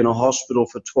lady in a hospital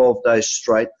for 12 days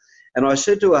straight. And I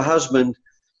said to her husband,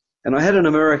 and I had an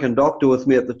American doctor with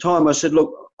me at the time, I said,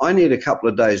 look, I need a couple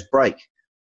of days break.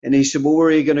 And he said, well, where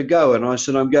are you going to go? And I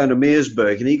said, I'm going to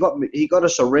Meersburg. And he got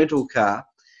us a rental car,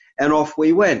 and off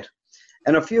we went.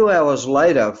 And a few hours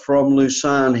later, from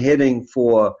Lucerne heading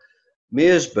for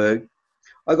Meersburg,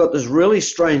 I got this really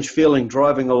strange feeling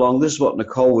driving along. This is what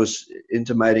Nicole was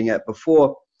intimating at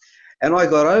before. And I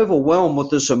got overwhelmed with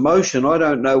this emotion. I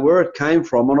don't know where it came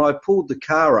from. And I pulled the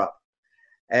car up,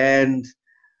 and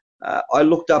I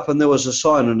looked up, and there was a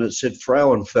sign, and it said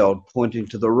Frauenfeld, pointing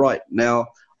to the right. Now,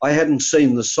 I hadn't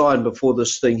seen the sign before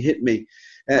this thing hit me.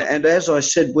 And as I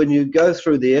said, when you go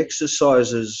through the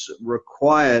exercises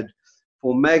required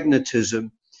for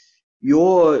magnetism,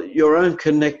 your own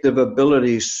connective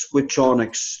abilities switch on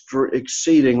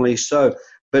exceedingly so,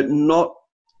 but not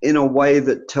in a way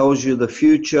that tells you the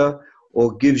future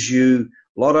or gives you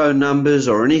lotto numbers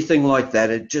or anything like that.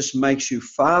 It just makes you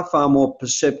far, far more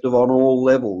perceptive on all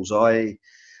levels.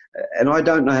 And I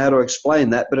don't know how to explain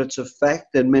that, but it's a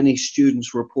fact, and many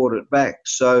students report it back.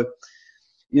 So,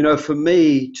 for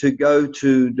me to go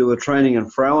to do a training in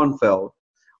Frauenfeld,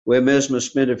 where Mesmer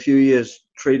spent a few years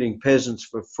treating peasants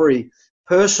for free,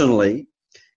 personally,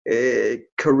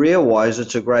 career-wise,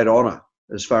 it's a great honor.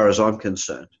 as far as I'm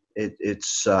concerned.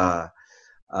 It's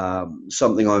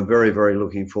something I'm very, very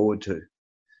looking forward to.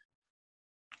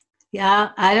 Yeah,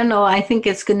 I don't know. I think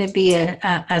it's going to be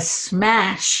a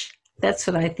smash. That's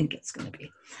what I think it's going to be.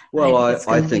 Well,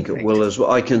 I think it will as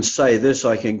well. I can say this,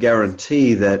 I can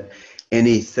guarantee that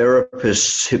any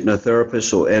therapists,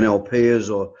 hypnotherapists or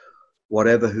NLPers or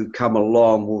whatever who come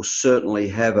along will certainly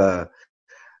have a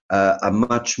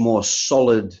much more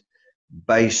solid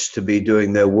base to be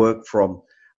doing their work from.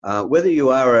 Whether you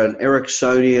are an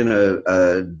Ericksonian,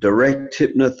 a direct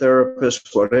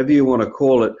hypnotherapist, whatever you want to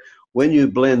call it, when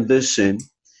you blend this in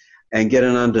and get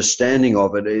an understanding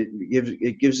of it,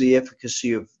 it gives the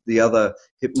efficacy of the other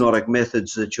hypnotic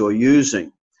methods that you're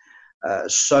using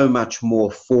so much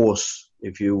more force,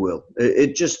 if you will.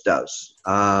 It just does.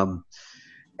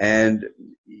 And,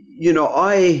 you know,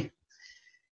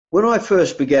 when I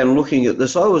first began looking at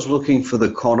this, I was looking for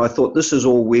the con. I thought this is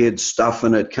all weird stuff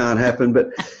and it can't happen. But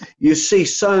you see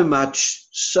so much,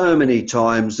 so many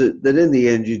times that in the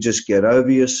end you just get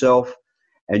over yourself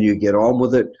and you get on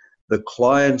with it. The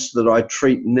clients that I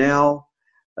treat now,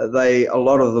 a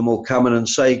lot of them will come in and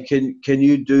say, can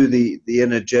you do the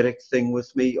energetic thing with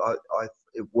me?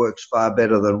 It works far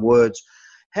better than words.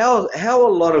 How a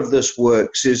lot of this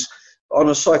works is on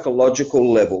a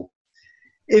psychological level.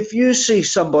 If you see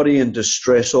somebody in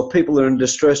distress or people are in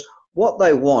distress, what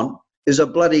they want is a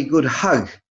bloody good hug.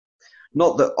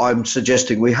 Not that I'm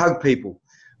suggesting we hug people,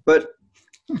 but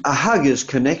a hug is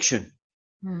connection.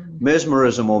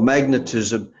 Mesmerism or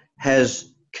magnetism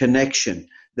has connection.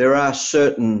 There are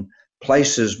certain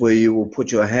places where you will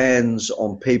put your hands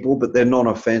on people, but they're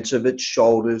non-offensive. It's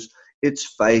shoulders,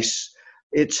 it's face,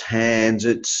 it's hands.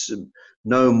 It's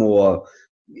no more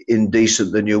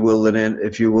indecent than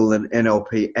if you will, an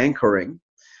NLP anchoring.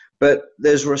 But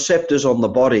there's receptors on the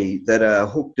body that are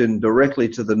hooked in directly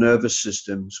to the nervous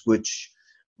systems, which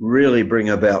really bring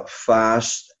about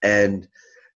fast and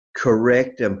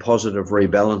correct and positive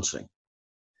rebalancing.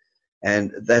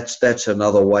 And that's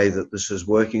another way that this is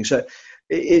working. So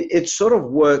it sort of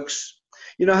works.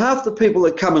 You know, half the people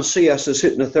that come and see us as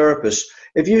hypnotherapists,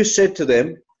 if you said to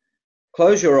them,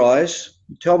 close your eyes,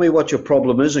 tell me what your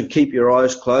problem is, and keep your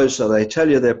eyes closed so they tell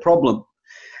you their problem.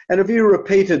 And if you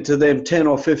repeated to them 10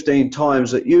 or 15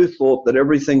 times that you thought that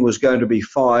everything was going to be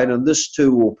fine and this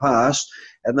too will pass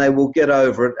and they will get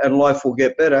over it and life will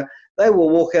get better, they will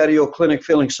walk out of your clinic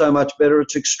feeling so much better.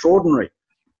 It's extraordinary.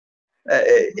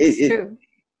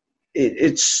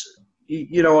 It's,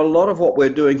 you know, a lot of what we're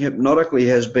doing hypnotically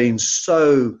has been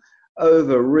so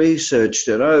over-researched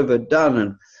and overdone.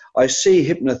 And I see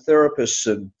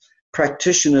hypnotherapists and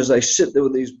practitioners, they sit there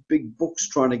with these big books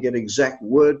trying to get exact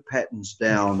word patterns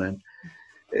down. And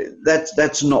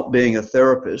that's not being a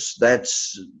therapist.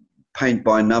 That's paint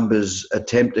by numbers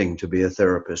attempting to be a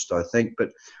therapist, I think.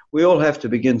 But we all have to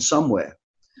begin somewhere.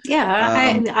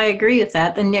 Yeah, I agree with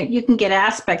that. And you can get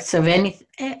aspects of any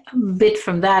bit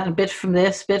from that, a bit from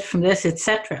this,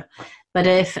 etc. But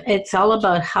if it's all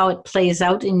about how it plays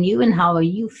out in you and how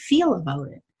you feel about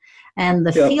it. And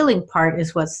the feeling part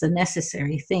is what's the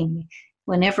necessary thing.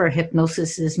 Whenever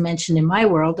hypnosis is mentioned in my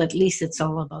world, at least it's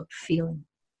all about feeling.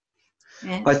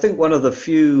 Yeah. I think one of the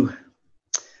few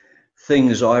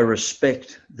things I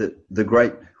respect that the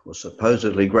great, or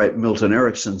supposedly great Milton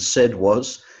Erickson said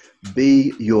was,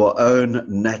 be your own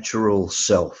natural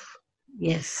self.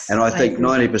 Yes. And I think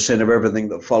 90% of everything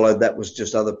that followed that was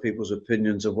just other people's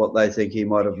opinions of what they think he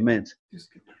might have meant.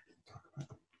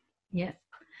 Yeah.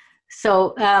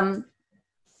 So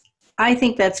I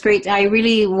think that's great. I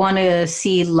really want to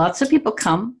see lots of people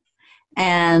come.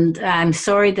 And I'm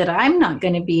sorry that I'm not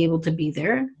going to be able to be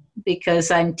there because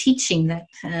I'm teaching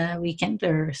that weekend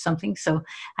or something. So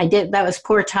that was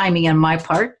poor timing on my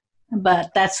part.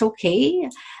 But that's okay.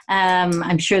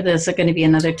 I'm sure there's going to be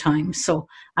another time. So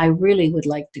I really would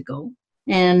like to go.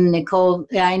 And Nicole,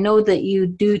 I know that you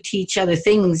do teach other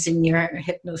things in your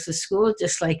hypnosis school,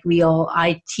 just like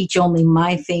I teach only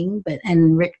my thing,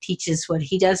 and Rick teaches what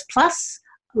he does, plus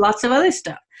lots of other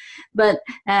stuff. But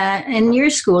in your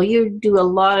school, you do a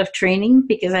lot of training,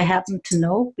 because I happen to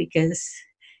know, because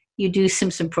you do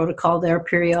Simpson protocol there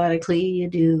periodically. You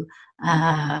do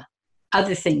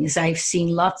other things. I've seen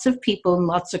lots of people and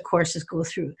lots of courses go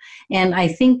through. And I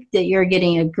think that you're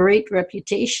getting a great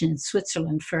reputation in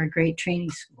Switzerland for a great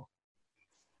training school.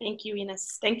 Thank you,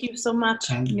 Ines. Thank you so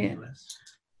much. And the US.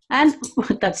 And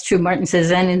that's true, Martin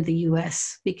says, and in the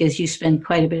US, because you spend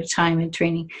quite a bit of time in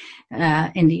training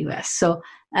in the US. So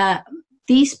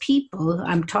these people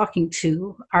I'm talking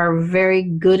to are very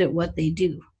good at what they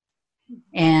do.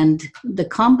 And the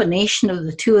combination of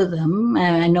the two of them,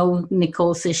 and I know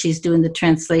Nicole says she's doing the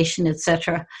translation,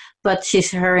 etc., but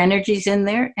her energy's in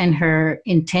there and her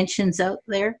intention's out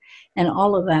there, and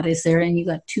all of that is there, and you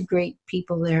got two great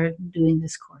people there doing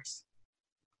this course.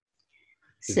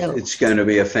 So it's going to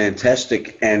be a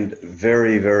fantastic and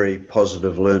very, very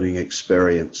positive learning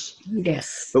experience.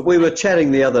 Yes. But we were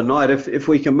chatting the other night, if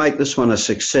we can make this one a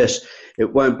success,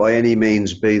 it won't by any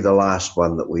means be the last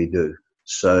one that we do.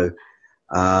 So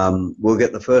we'll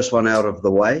get the first one out of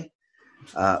the way,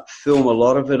 film a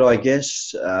lot of it, I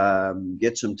guess,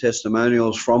 get some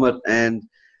testimonials from it, and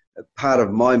part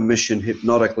of my mission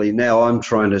hypnotically now, I'm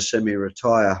trying to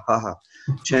semi-retire.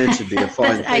 Chance would be a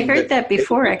fine thing. I heard that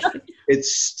before, actually.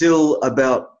 It's still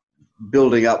about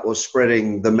building up or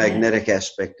spreading the magnetic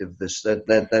aspect of this.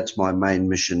 That's my main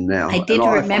mission now. I did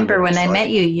remember when I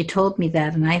met you, you told me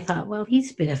that, and I thought, well,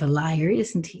 he's a bit of a liar,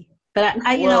 isn't he? But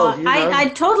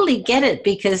I totally get it,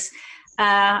 because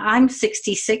I'm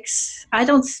 66. I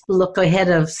don't look ahead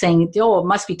of saying, oh, it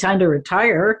must be time to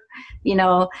retire.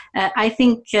 I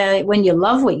think when you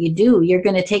love what you do, you're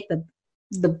going to take the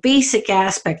basic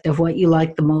aspect of what you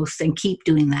like the most and keep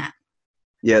doing that.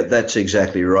 Yeah, that's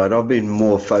exactly right. I've been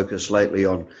more focused lately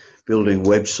on building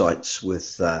websites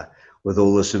with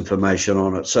all this information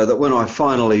on it, so that when I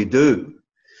finally do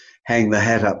hang the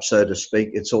hat up, so to speak,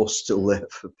 it's all still there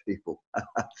for people.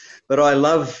 But I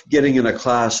love getting in a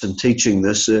class and teaching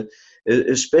this,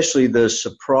 especially the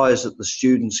surprise that the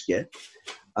students get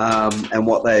and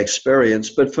what they experience.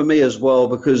 But for me as well,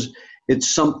 because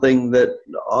it's something that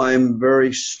I'm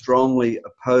very strongly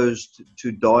opposed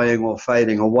to dying or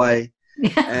fading away.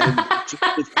 And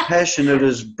as passionate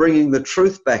as bringing the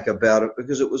truth back about it,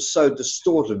 because it was so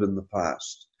distorted in the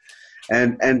past.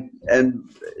 And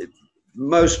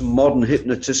most modern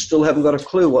hypnotists still haven't got a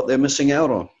clue what they're missing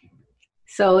out on.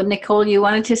 So, Nicole, you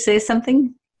wanted to say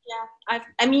something? Yeah,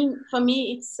 I mean, for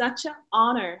me, it's such an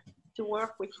honor to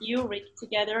work with you, Rick,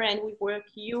 together, and we work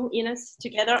you, Ines,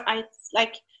 together. I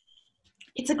think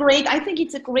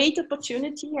it's a great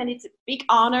opportunity, and it's a big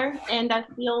honor, and I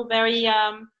feel very,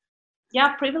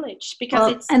 privileged,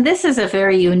 because and this is a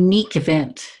very unique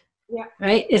event. Yeah.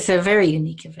 Right? It's a very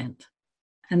unique event.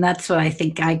 And that's what I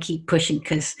think I keep pushing,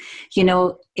 because,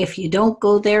 if you don't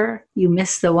go there, you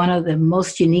miss one of the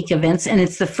most unique events. And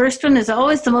it's the first one is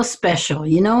always the most special,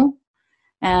 It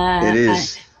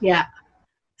is.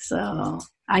 So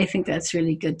I think that's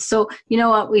really good. So, you know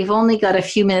what? We've only got a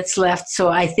few minutes left. So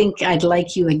I think I'd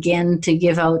like you again to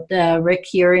give out,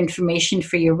 Rick, your information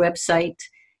for your website,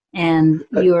 and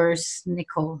yours,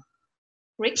 Nicole.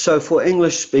 Rick? So for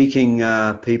English-speaking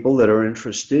people that are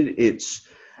interested, it's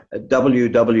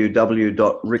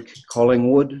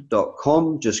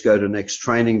www.rickcollingwood.com. Just go to next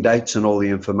training dates, and all the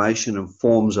information and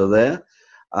forms are there.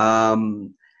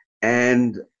 And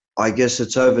I guess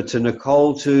it's over to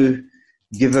Nicole to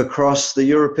give across the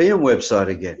European website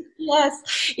again. Yes,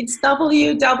 it's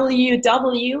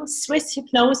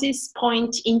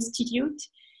www.swisshypnosis.institute.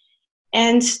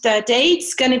 And the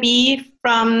date's going to be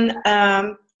from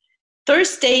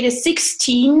Thursday the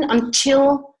 16th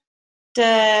until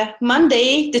the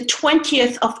Monday, the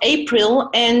 20th of April,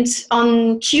 and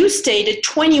on Tuesday, the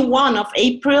 21st of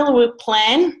April, we'll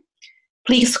plan,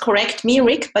 please correct me,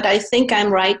 Rick, but I think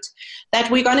I'm right, that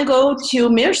we're going to go to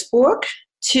Meersburg,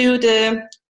 to the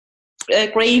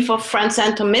grave of Franz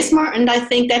Anton Mesmer, and I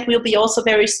think that will be also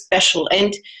very special.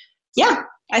 And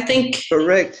I think...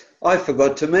 Correct. I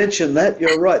forgot to mention that.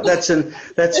 You're right. That's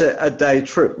a day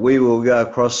trip. We will go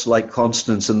across Lake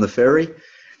Constance in the ferry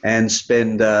and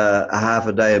spend a half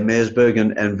a day in Meersburg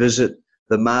and visit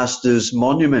the Masters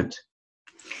Monument.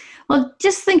 Well,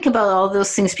 just think about all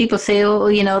those things. People say,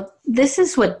 this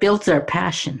is what builds our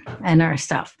passion and our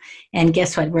stuff. And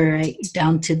guess what? We're right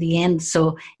down to the end.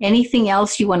 So anything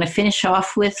else you want to finish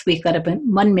off with? We've got about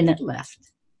 1 minute left.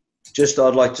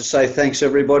 I'd like to say thanks,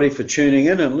 everybody, for tuning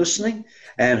in and listening.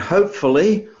 And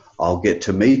hopefully I'll get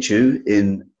to meet you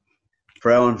in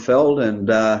Frauenfeld, and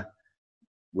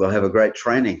we'll have a great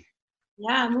training.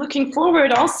 Yeah, I'm looking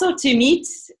forward also to meet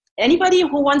anybody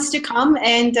who wants to come.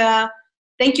 And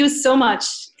thank you so much,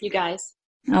 you guys.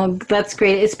 Oh, that's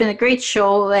great. It's been a great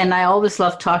show, and I always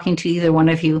love talking to either one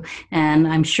of you. And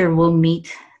I'm sure we'll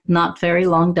meet not very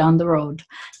long down the road.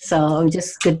 So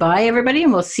just goodbye, everybody,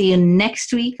 and we'll see you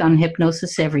next week on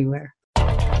Hypnosis Everywhere.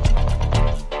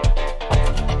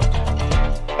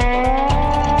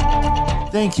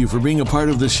 Thank you for being a part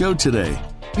of the show today.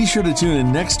 Be sure to tune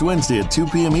in next Wednesday at 2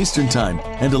 p.m. Eastern Time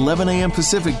and 11 a.m.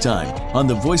 Pacific Time on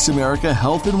the Voice America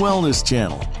Health and Wellness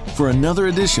Channel for another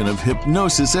edition of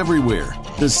Hypnosis Everywhere,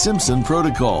 The Simpson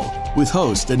Protocol, with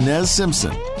host Inez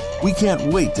Simpson. We can't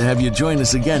wait to have you join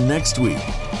us again next week.